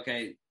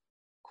okay.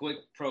 Quick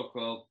pro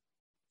quo.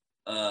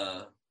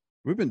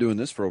 We've been doing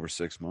this for over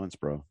 6 months,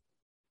 bro.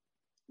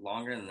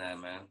 Longer than that,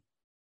 man.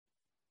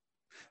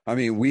 I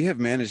mean, we have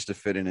managed to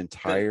fit an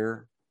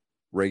entire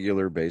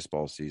regular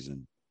baseball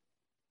season.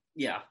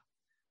 Yeah.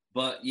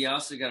 But you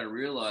also got to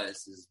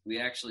realize is we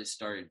actually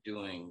started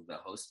doing the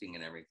hosting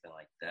and everything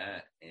like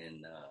that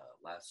in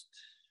last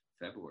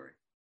February.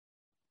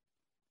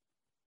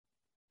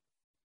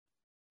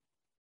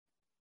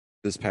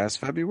 This past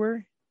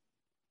February?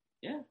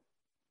 Yeah.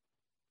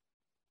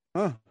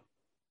 Huh.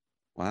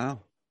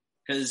 Wow.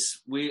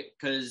 Because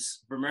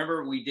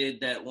remember we did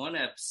that one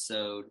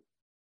episode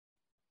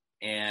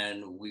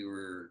and we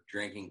were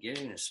drinking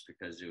Guinness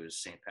because it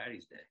was St.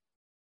 Patty's Day.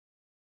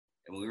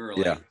 And we were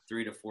like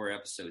 3 to 4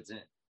 episodes in.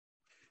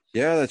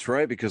 Yeah, that's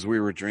right, because we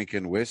were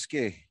drinking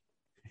whiskey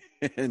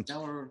and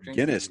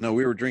Guinness. No,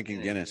 we were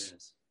drinking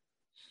Guinness.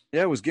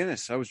 Yeah, it was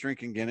Guinness. I was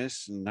drinking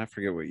Guinness, and I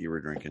forget what you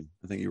were drinking.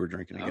 I think you were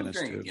drinking a Guinness too.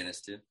 I was drinking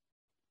Guinness too,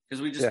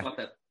 because we just bought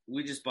that.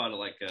 We just bought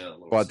like a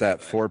little. Bought that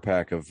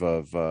 4-pack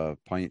of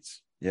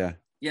pints. Yeah.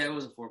 Yeah, it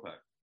was a 4-pack.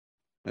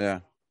 Yeah.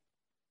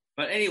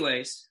 But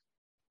anyways,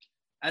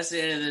 that's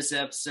the end of this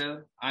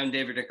episode. I'm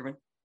David Dickerman.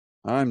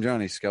 I'm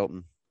Johnny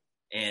Skelton.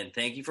 And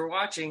thank you for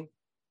watching.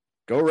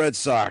 Go Red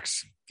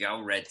Sox.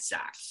 Go Red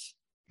Sox.